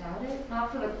 I doubt it.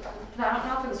 Not for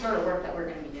the sort of work that we're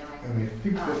going to be doing. And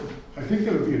I think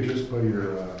that would be addressed by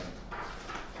your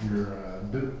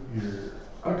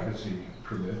occupancy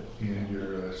permit and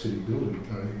your city building,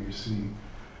 your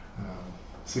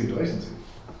city licensing.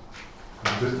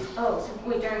 Oh, so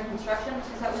wait, during construction?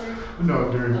 Is that what you're? No,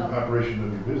 during Oh. operation of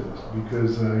your business,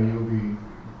 because you'll be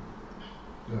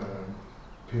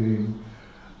paying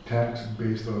tax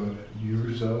based on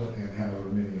yourself and however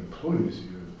many employees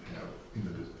you have in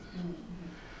the business. Mm-hmm.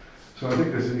 So I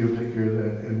think the city will take care of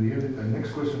that. And the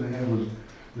next question I had was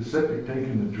the septic tank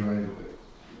in the driveway.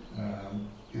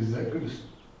 Is that good?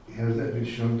 Has that been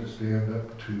shown to stand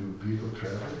up to vehicle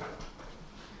traffic?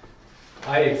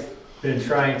 been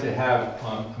trying to have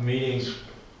a meeting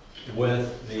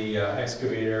with the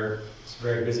excavator. It's a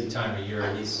very busy time of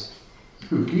year.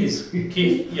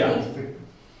 Keith, yeah.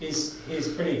 He's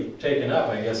pretty taken up,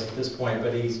 I guess, at this point,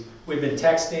 but we've been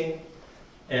texting,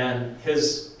 and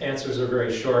his answers are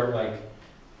very short, like,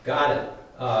 got it,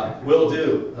 will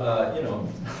do,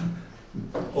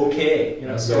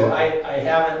 okay, so I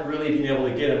haven't really been able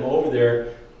to get him over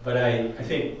there, but I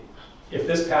think if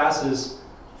this passes,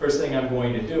 first thing I'm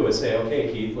going to do is say,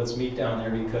 okay, Keith, let's meet down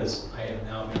there because I have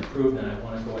now been approved and I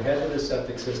want to go ahead with the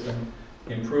septic system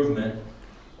improvement.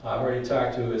 I've already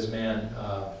talked to his man,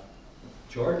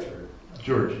 George?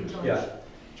 George. Yeah.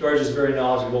 George is very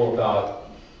knowledgeable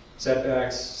about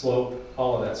setbacks, slope,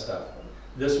 all of that stuff.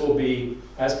 This will be,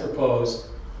 as proposed,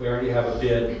 we already have a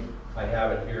bid, I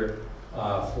have it here,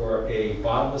 for a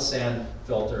bottomless sand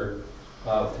filter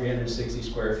of 360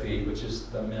 square feet, which is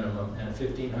the minimum, and a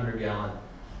 1,500 gallon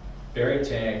buried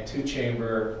tank,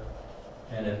 2-chamber,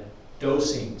 and a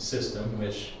dosing system,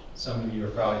 which some of you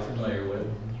are probably familiar with.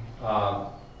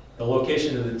 The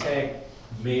location of the tank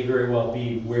may very well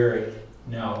be where it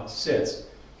now sits.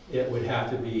 It would have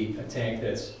to be a tank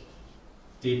that's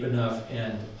deep enough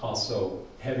and also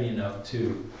heavy enough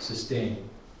to sustain,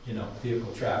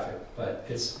 vehicle traffic. But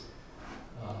it's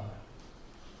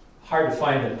hard to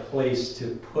find a place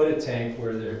to put a tank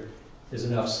where there is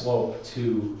enough slope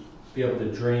to be able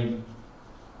to drain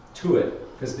to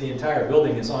it, because the entire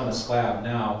building is on a slab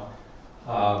now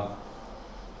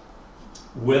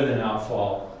with an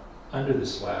outfall under the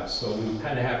slab, so we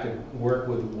kind of have to work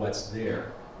with what's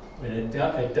there. And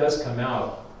it does come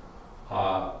out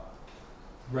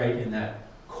right in that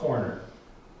corner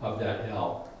of that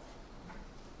L.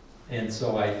 And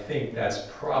so I think that's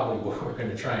probably what we're going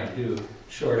to try and do,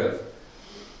 short of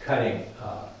cutting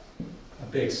a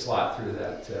big slot through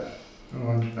that.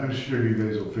 I'm sure you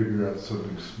guys will figure out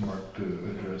something smart to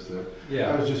address that.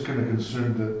 Yeah. I was just kind of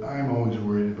concerned that I'm always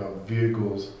worried about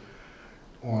vehicles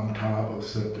on top of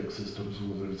septic systems,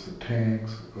 whether it's the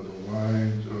tanks or the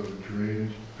lines or the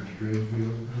drainage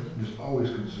field. I'm just always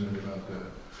concerned about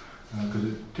that because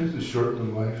it tends to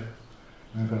shorten the life.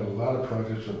 And I've had a lot of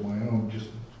projects of my own just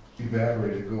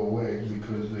evaporate, go away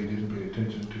because they didn't pay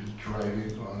attention to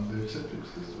driving on their septic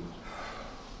systems.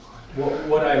 Well,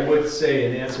 what I would say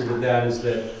in answer to that is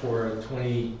that for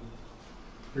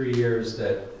 23 years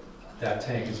that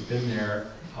tank has been there,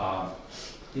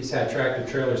 he's had tractor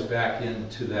trailers back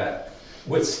into that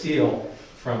with steel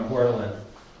from Portland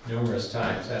numerous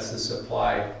times. That's the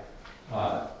supply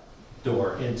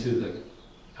door into the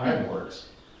ironworks.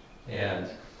 And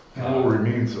will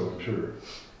remain so, I'm sure.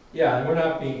 Yeah, and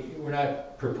we're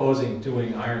not proposing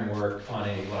doing ironwork on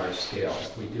any large scale.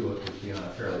 If we do, it would be on a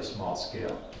fairly small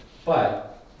scale.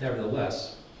 But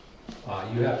nevertheless,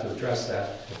 you have to address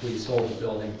that if we sold the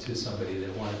building to somebody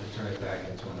that wanted to turn it back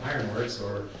into an ironworks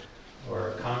or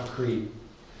a concrete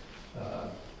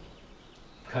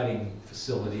cutting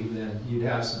facility, then you'd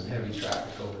have some heavy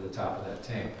traffic over the top of that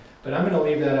tank. But I'm going to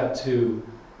leave that up to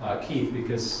Keith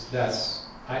because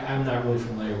I'm not really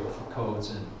familiar with the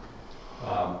codes, and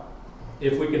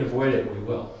if we can avoid it, we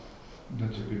will.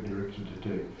 That's a good direction to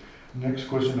take. Next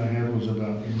question I had was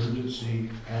about emergency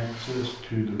access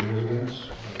to the residents,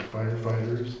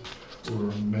 firefighters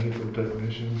or medical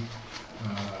technicians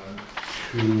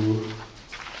to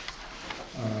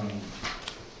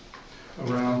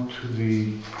around to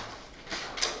the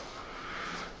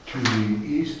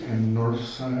east and north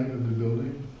side of the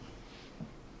building,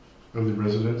 of the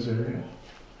residence area.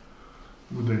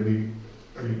 Would they be?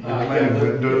 Are you planning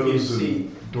windows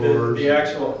and doors? The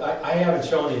actual, I haven't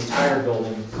shown the entire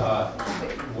building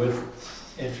with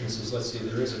entrances. Let's see,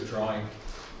 there is a drawing.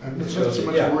 I'm not so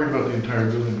much worried about the entire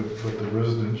building, but the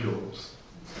residentials.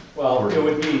 Well, it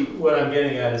would be, what I'm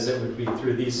getting at is it would be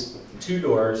through these two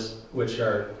doors, which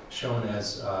are shown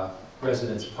as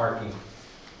residence parking,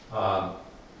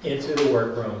 into the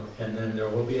workroom, and then there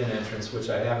will be an entrance, which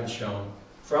I haven't shown,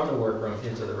 from the workroom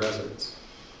into the residence.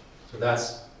 So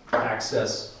that's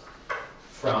access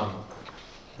from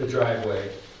the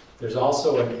driveway. There's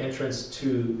also an entrance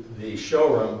to the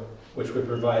showroom, which would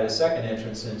provide a second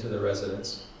entrance into the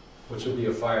residence, which would be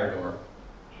a fire door.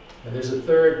 And there's a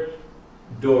third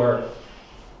door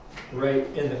right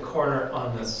in the corner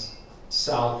on the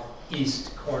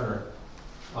southeast corner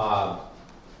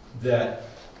that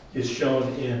is shown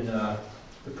in the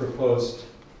proposed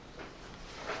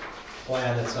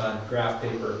plan that's on graph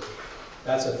paper.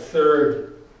 That's a third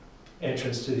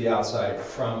entrance to the outside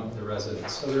from the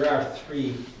residence. So there are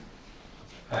 3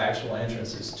 actual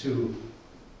entrances to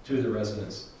the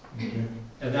residence. Okay.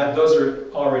 And those are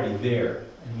already there,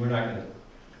 and we're not going to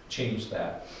change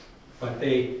that. But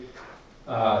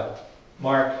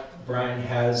Mark Bryan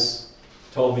has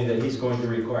told me that he's going to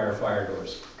require fire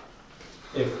doors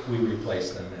if we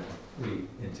replace them, and we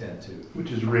intend to.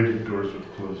 Which is rated doors with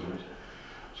closers.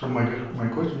 So my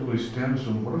question really stems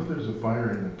from, what if there's a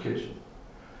fire in the kitchen,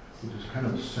 which is kind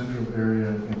of a central area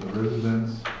in the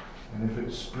residence, and if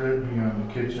it's spread beyond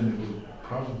the kitchen, it would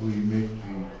probably make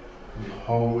the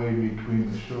hallway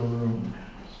between the showroom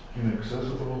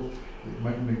inaccessible. It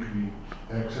might make the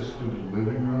access to the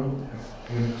living room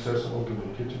inaccessible to the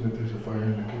kitchen if there's a fire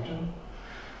in the kitchen.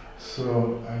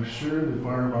 So I'm sure the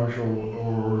fire marshal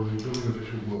or the building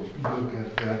official will look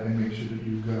at that and make sure that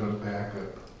you've got a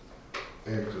backup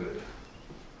exit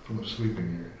from the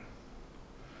sleeping area.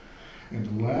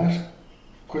 And the last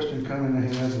question comment I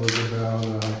had was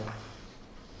about,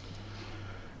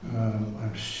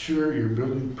 I'm sure your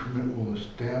building permit will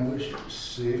establish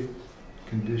safe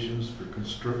conditions for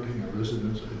constructing a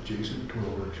residence adjacent to a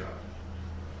workshop.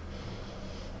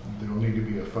 There will need to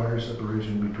be a fire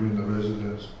separation between the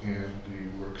residence and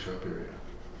the workshop area.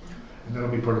 And that'll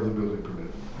be part of the building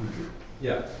permit review.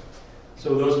 Yeah.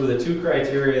 So those were the two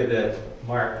criteria that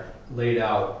Mark laid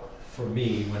out for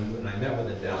me when I met with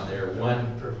him down there.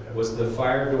 One was the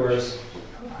fire doors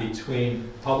between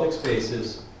public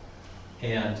spaces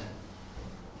and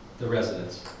the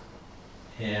residence.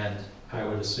 And I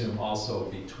would assume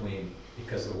also between,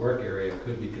 because the work area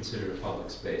could be considered a public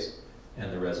space,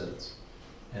 and the residence.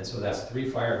 And so that's 3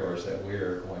 fire doors that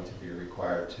we're going to be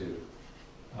required to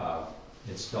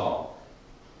install.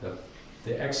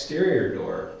 The exterior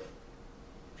door,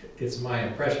 it's my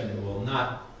impression it will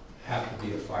not have to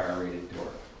be a fire-rated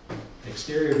door. The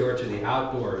exterior door to the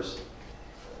outdoors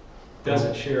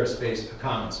doesn't share a space, a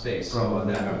common space, so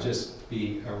that would just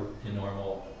be a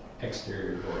normal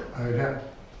exterior door.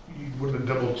 You wouldn't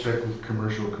double check with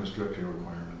commercial construction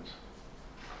requirements.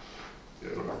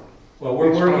 Well,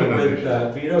 we're working with,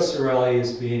 Vito Sorelli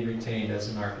is being retained as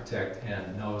an architect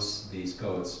and knows these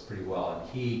codes pretty well. And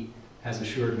he has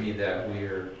assured me that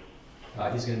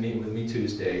he's going to meet with me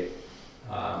Tuesday,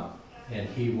 and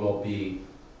he will be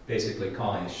basically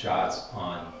calling the shots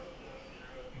on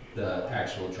the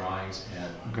actual drawings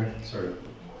and sort of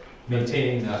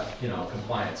maintaining the,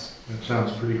 compliance. That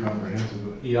sounds pretty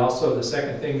comprehensive. He also, the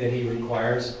second thing that he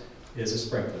requires is a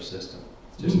sprinkler system.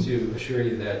 Just to assure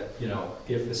you that,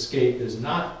 if escape is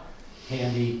not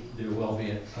handy, there will be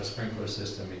a sprinkler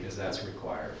system because that's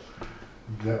required.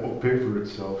 That will pay for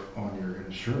itself on your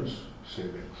insurance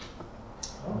savings.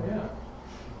 Oh, yeah.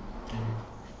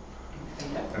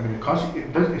 I mean,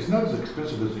 it's not as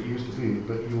expensive as it used to be,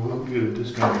 but you will get a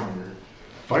discount on your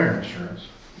fire insurance,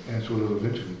 and so it'll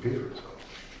eventually pay for itself.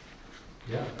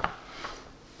 Yeah.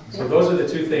 So those are the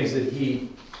two things that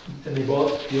and they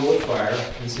both deal with fire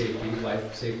and safety,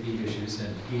 life safety issues,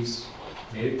 and he's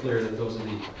made it clear that those are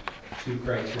the 2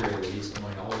 criteria that he's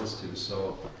going to hold us to.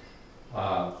 So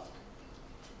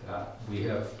we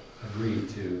have agreed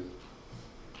to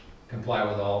comply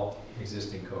with all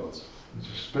existing codes. It's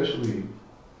especially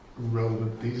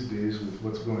relevant these days with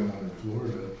what's going on in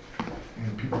Florida,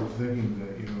 and people thinking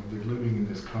that, they're living in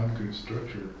this concrete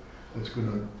structure that's going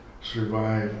to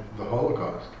survive the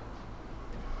Holocaust,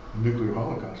 nuclear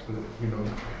Holocaust, but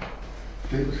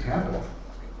things happen.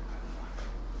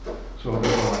 So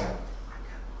that's all I have.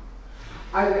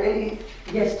 Are there any,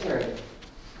 yes, Terry?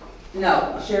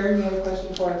 No, Sharon, you have a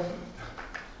question for us?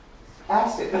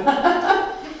 Ask it.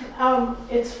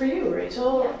 It's for you,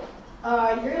 Rachel. You're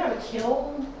gonna have a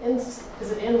kiln, is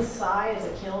it inside, is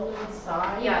a kiln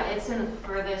inside? Yeah, it's in the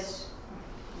furthest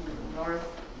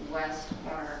northwest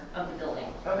corner of the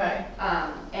building. Okay.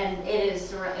 And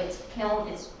it's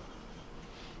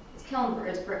kiln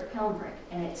brick,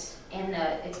 and it's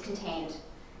contained,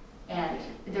 and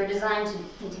they're designed to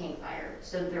contain fire,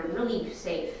 so they're really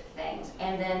safe things.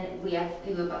 And then we have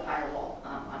a firewall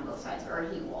on both sides, or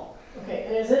a heat wall. Okay,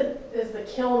 and is the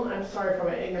kiln, I'm sorry for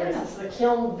my ignorance, is the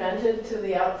kiln vented to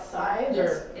the outside? Yes,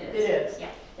 or? it is. It is? Yeah.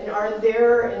 And are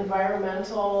there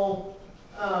environmental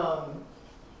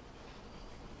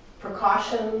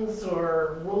precautions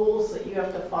or rules that you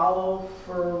have to follow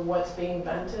for what's being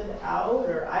vented out?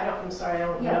 Or I'm sorry, I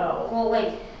don't know.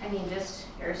 Well, just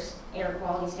air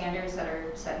quality standards that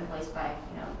are set in place by,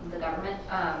 the government.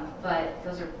 But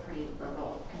those are pretty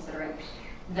liberal, considering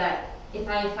that if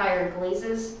I fired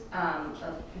glazes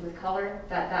with color,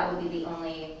 that would be the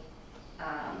only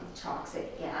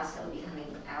toxic gas that would be coming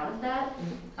out of that.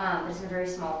 But it's in very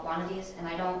small quantities, and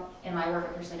in my work,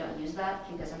 I personally don't use that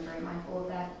because I'm very mindful of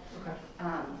that. Okay.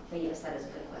 But yes, that is a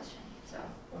good question. So,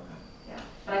 yeah.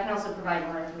 But I can also provide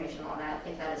more information on that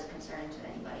if that is a concern to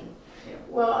anybody too.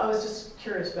 Well, I was just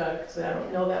curious about it because I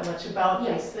don't know that much about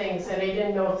Yeah. these things, and I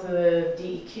didn't know if the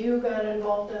DEQ got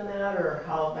involved in that or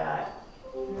how that.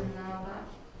 No, not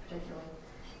particularly.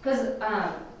 Because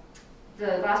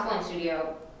the glass blowing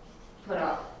studio put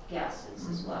out gases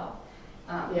as well.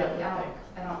 Yeah,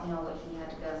 I don't know what he had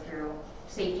to go through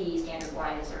safety standard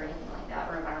wise or anything like that,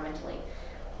 or environmentally.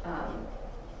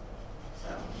 So,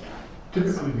 yeah.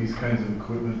 Typically, these kinds of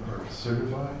equipment are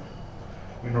certified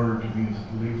in order to be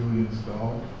legally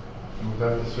installed. And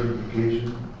without the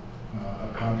certification, a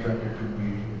contractor could be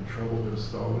in trouble to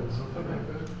install it, something like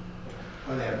that.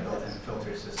 Well, they have a built-in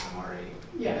filter system already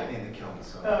Yeah. in the kiln,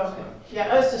 so. Oh, okay.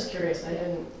 Yeah, I was just curious. I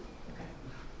didn't. Okay.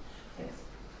 Thanks.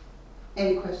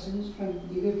 Any questions from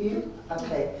either of you?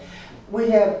 Okay. We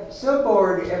have so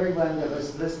bored everyone that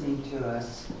was listening to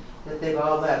us that they've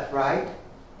all left, right?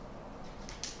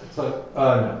 So,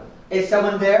 no. Is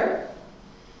someone there?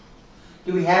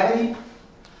 Do we have any?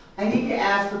 I need to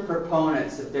ask for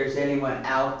proponents if there's anyone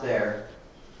out there.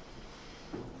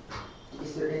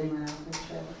 Is there anyone out there,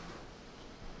 Trevor?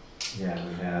 Yeah,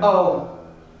 we have. Oh.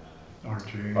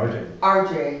 RJ. RJ.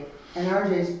 RJ, and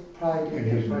RJ's probably doing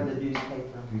Yeah, it he's for in- the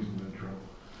newspaper. He's in trouble.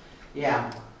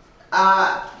 Yeah.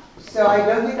 So I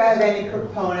don't think I have any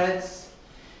proponents,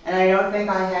 and I don't think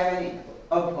I have any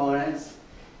opponents,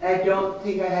 and I don't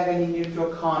think I have any neutral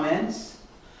comments,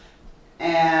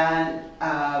 and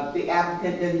the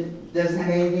applicant doesn't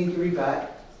have anything to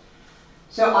rebut.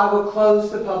 So I will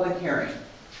close the public hearing.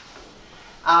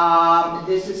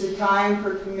 This is a time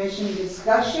for commission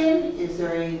discussion. Is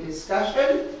there any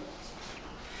discussion?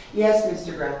 Yes,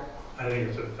 Mr. Graff. I think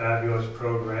it's a fabulous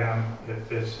program. It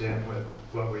fits in with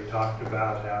what we talked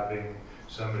about, having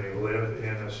somebody live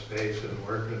in a space and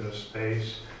work in a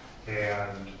space.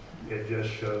 And it just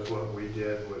shows what we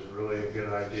did was really a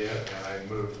good idea. And I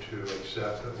move to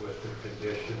accept it with the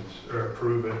conditions, or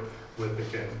approve it with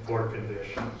the four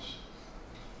conditions.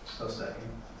 So second.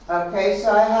 Okay,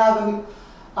 so I have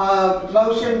a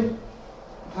motion,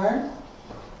 pardon?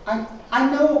 I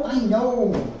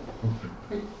know.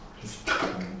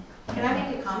 Can I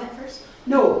make a comment first?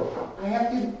 No, I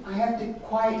have to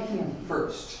quiet him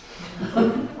first.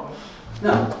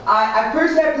 No, I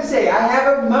first have to say, I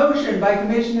have a motion by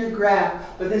Commissioner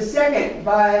Graff, with a second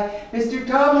by Mr.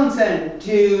 Tomlinson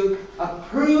to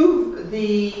approve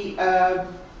the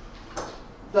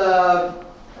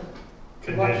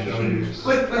Conditional use.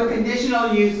 with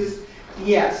conditional uses,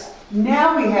 yes.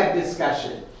 Now we have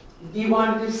discussion. Do you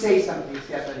want to say something,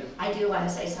 Stephanie? I do want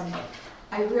to say something.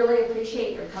 I really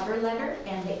appreciate your cover letter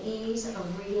and the ease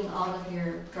of reading all of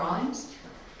your drawings.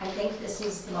 I think this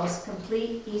is the most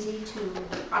complete, easy to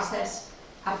process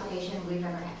application we've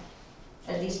ever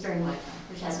had, at least during my time,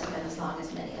 which hasn't been as long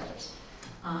as many others.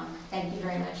 Thank you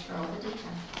very much for all the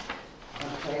detail.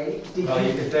 Okay. Well,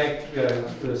 you can thank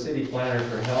the city planner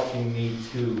for helping me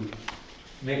to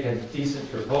make a decent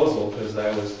proposal, because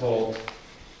I was told,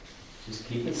 just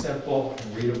keep it simple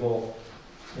and readable,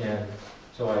 and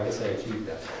so I guess I achieved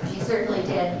that. You certainly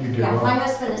did. You did Yeah, well. my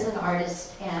husband is an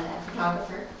artist and a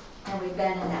photographer, and we've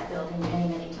been in that building many,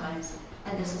 many times,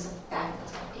 and this is a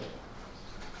fabulous idea.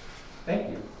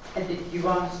 Thank you. And did you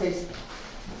want to say something?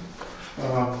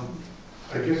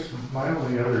 I guess my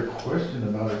only other question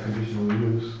about a conditional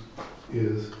use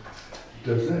is,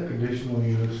 does that conditional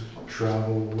use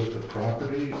travel with the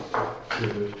property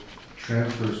if it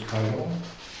transfers title?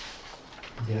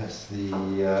 Yes,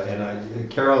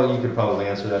 Carol, you could probably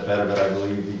answer that better, but I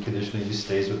believe the conditional use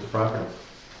stays with the property.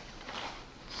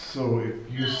 So if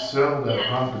you sell that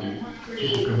property,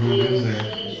 people can move in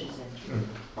there.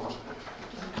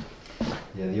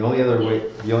 Yeah, the only other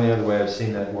way I've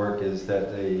seen that work is that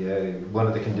one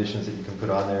of the conditions that you can put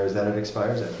on there is that it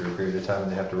expires after a period of time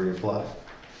and they have to reapply.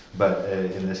 But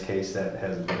in this case, that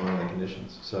hasn't been one of the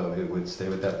conditions, so it would stay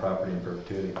with that property in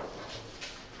perpetuity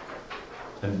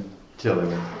until there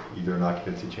was either an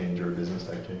occupancy change or a business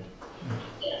type change.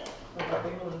 Yeah.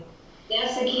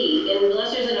 That's the key. And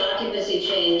unless there's an occupancy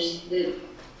change, the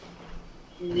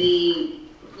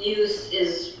use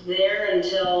is there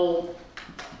until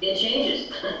it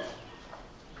changes.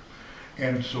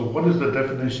 And so what is the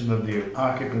definition of the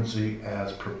occupancy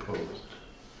as proposed?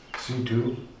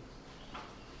 C2?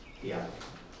 Yeah.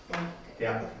 Yeah.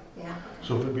 Yeah. Yeah.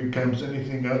 So if it becomes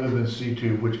anything other than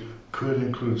C2, which could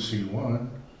include C1,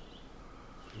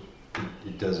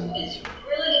 It doesn't. It's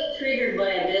really triggered by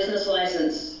a business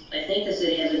license. I think the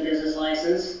city has a business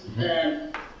license.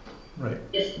 right?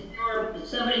 If you're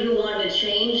somebody who wanted to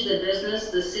change the business,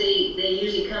 the city, they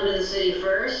usually come to the city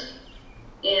first,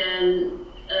 and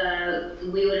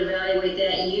we would evaluate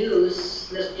that use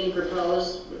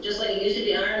used to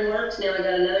be ironworks, now I got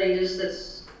another use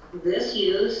that's this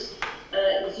use.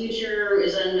 The future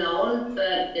is unknown,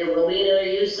 but there will be another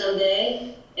use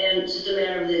someday, and it's just a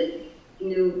matter of the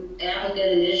new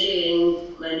applicant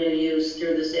initiating my new use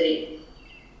through the city.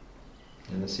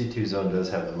 And the C2 zone does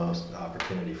have the most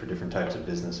opportunity for different types of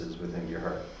businesses within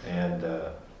Gearhart and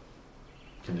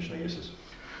conditional uses.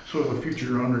 So if a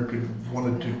future owner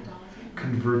wanted to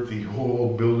convert the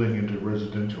whole building into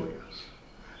residential use,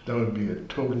 that would be a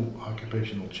total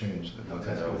occupational change then. No,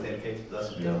 that's within 50, less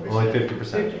than 50%. No, only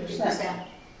 50%. 50%.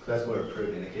 That's what we're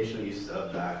approving, occasional uses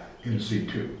of that In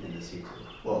C2. in the C2.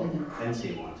 Well, and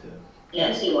C1 too.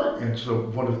 And C1. And so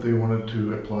what if they wanted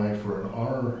to apply for an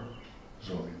R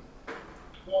zoning?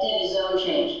 That is zone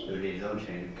change. It would be a zone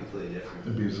change, completely different.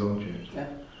 It'd be a zone change. Yeah.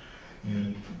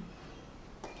 And,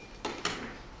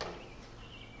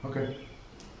 okay,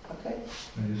 Okay,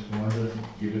 I just wanted to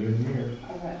get it in here.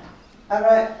 all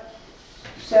right.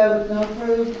 So with no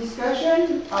further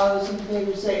discussion, all those in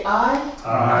favor say aye.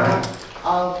 Aye.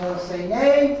 All opposed say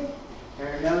nay.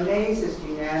 There are no nays, it's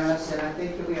unanimous, and I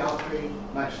think that we all pretty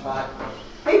much thought,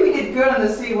 hey, we did good on the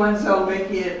C1 zone,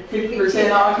 making it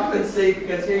 50% occupancy,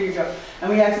 because here you go. And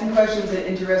we had some questions, and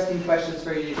interesting questions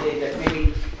for you today, that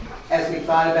maybe as we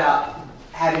thought about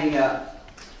having a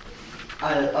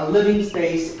living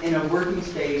space in a working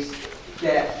space,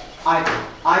 that I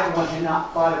for one had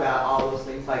not thought about all those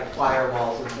things like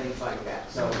firewalls and things like that.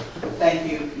 So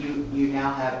thank you, you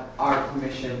now have our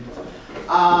permission.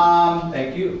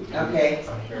 Thank you. Okay,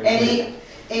 Very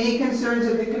any concerns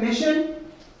of the commission?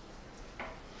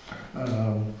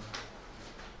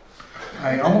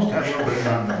 I almost have a little bit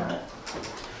of now.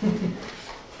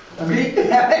 I mean,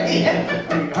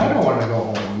 I don't want to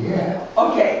go home yet.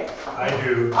 Okay, I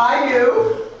do. I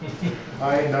do.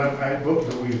 I vote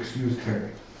that we excuse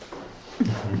Terry. Do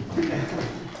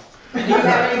you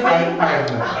have anything? I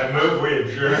have not. I move we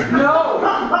adjourn. No.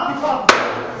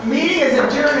 Meeting is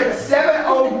adjourned at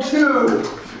 7:02.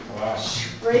 Wow.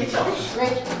 Rachel,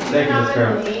 Thank you, Ms.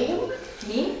 Carroll. name?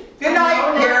 Me? Good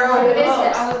night, Who Carol. is this?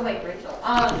 I was like, Rachel.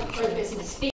 For the business.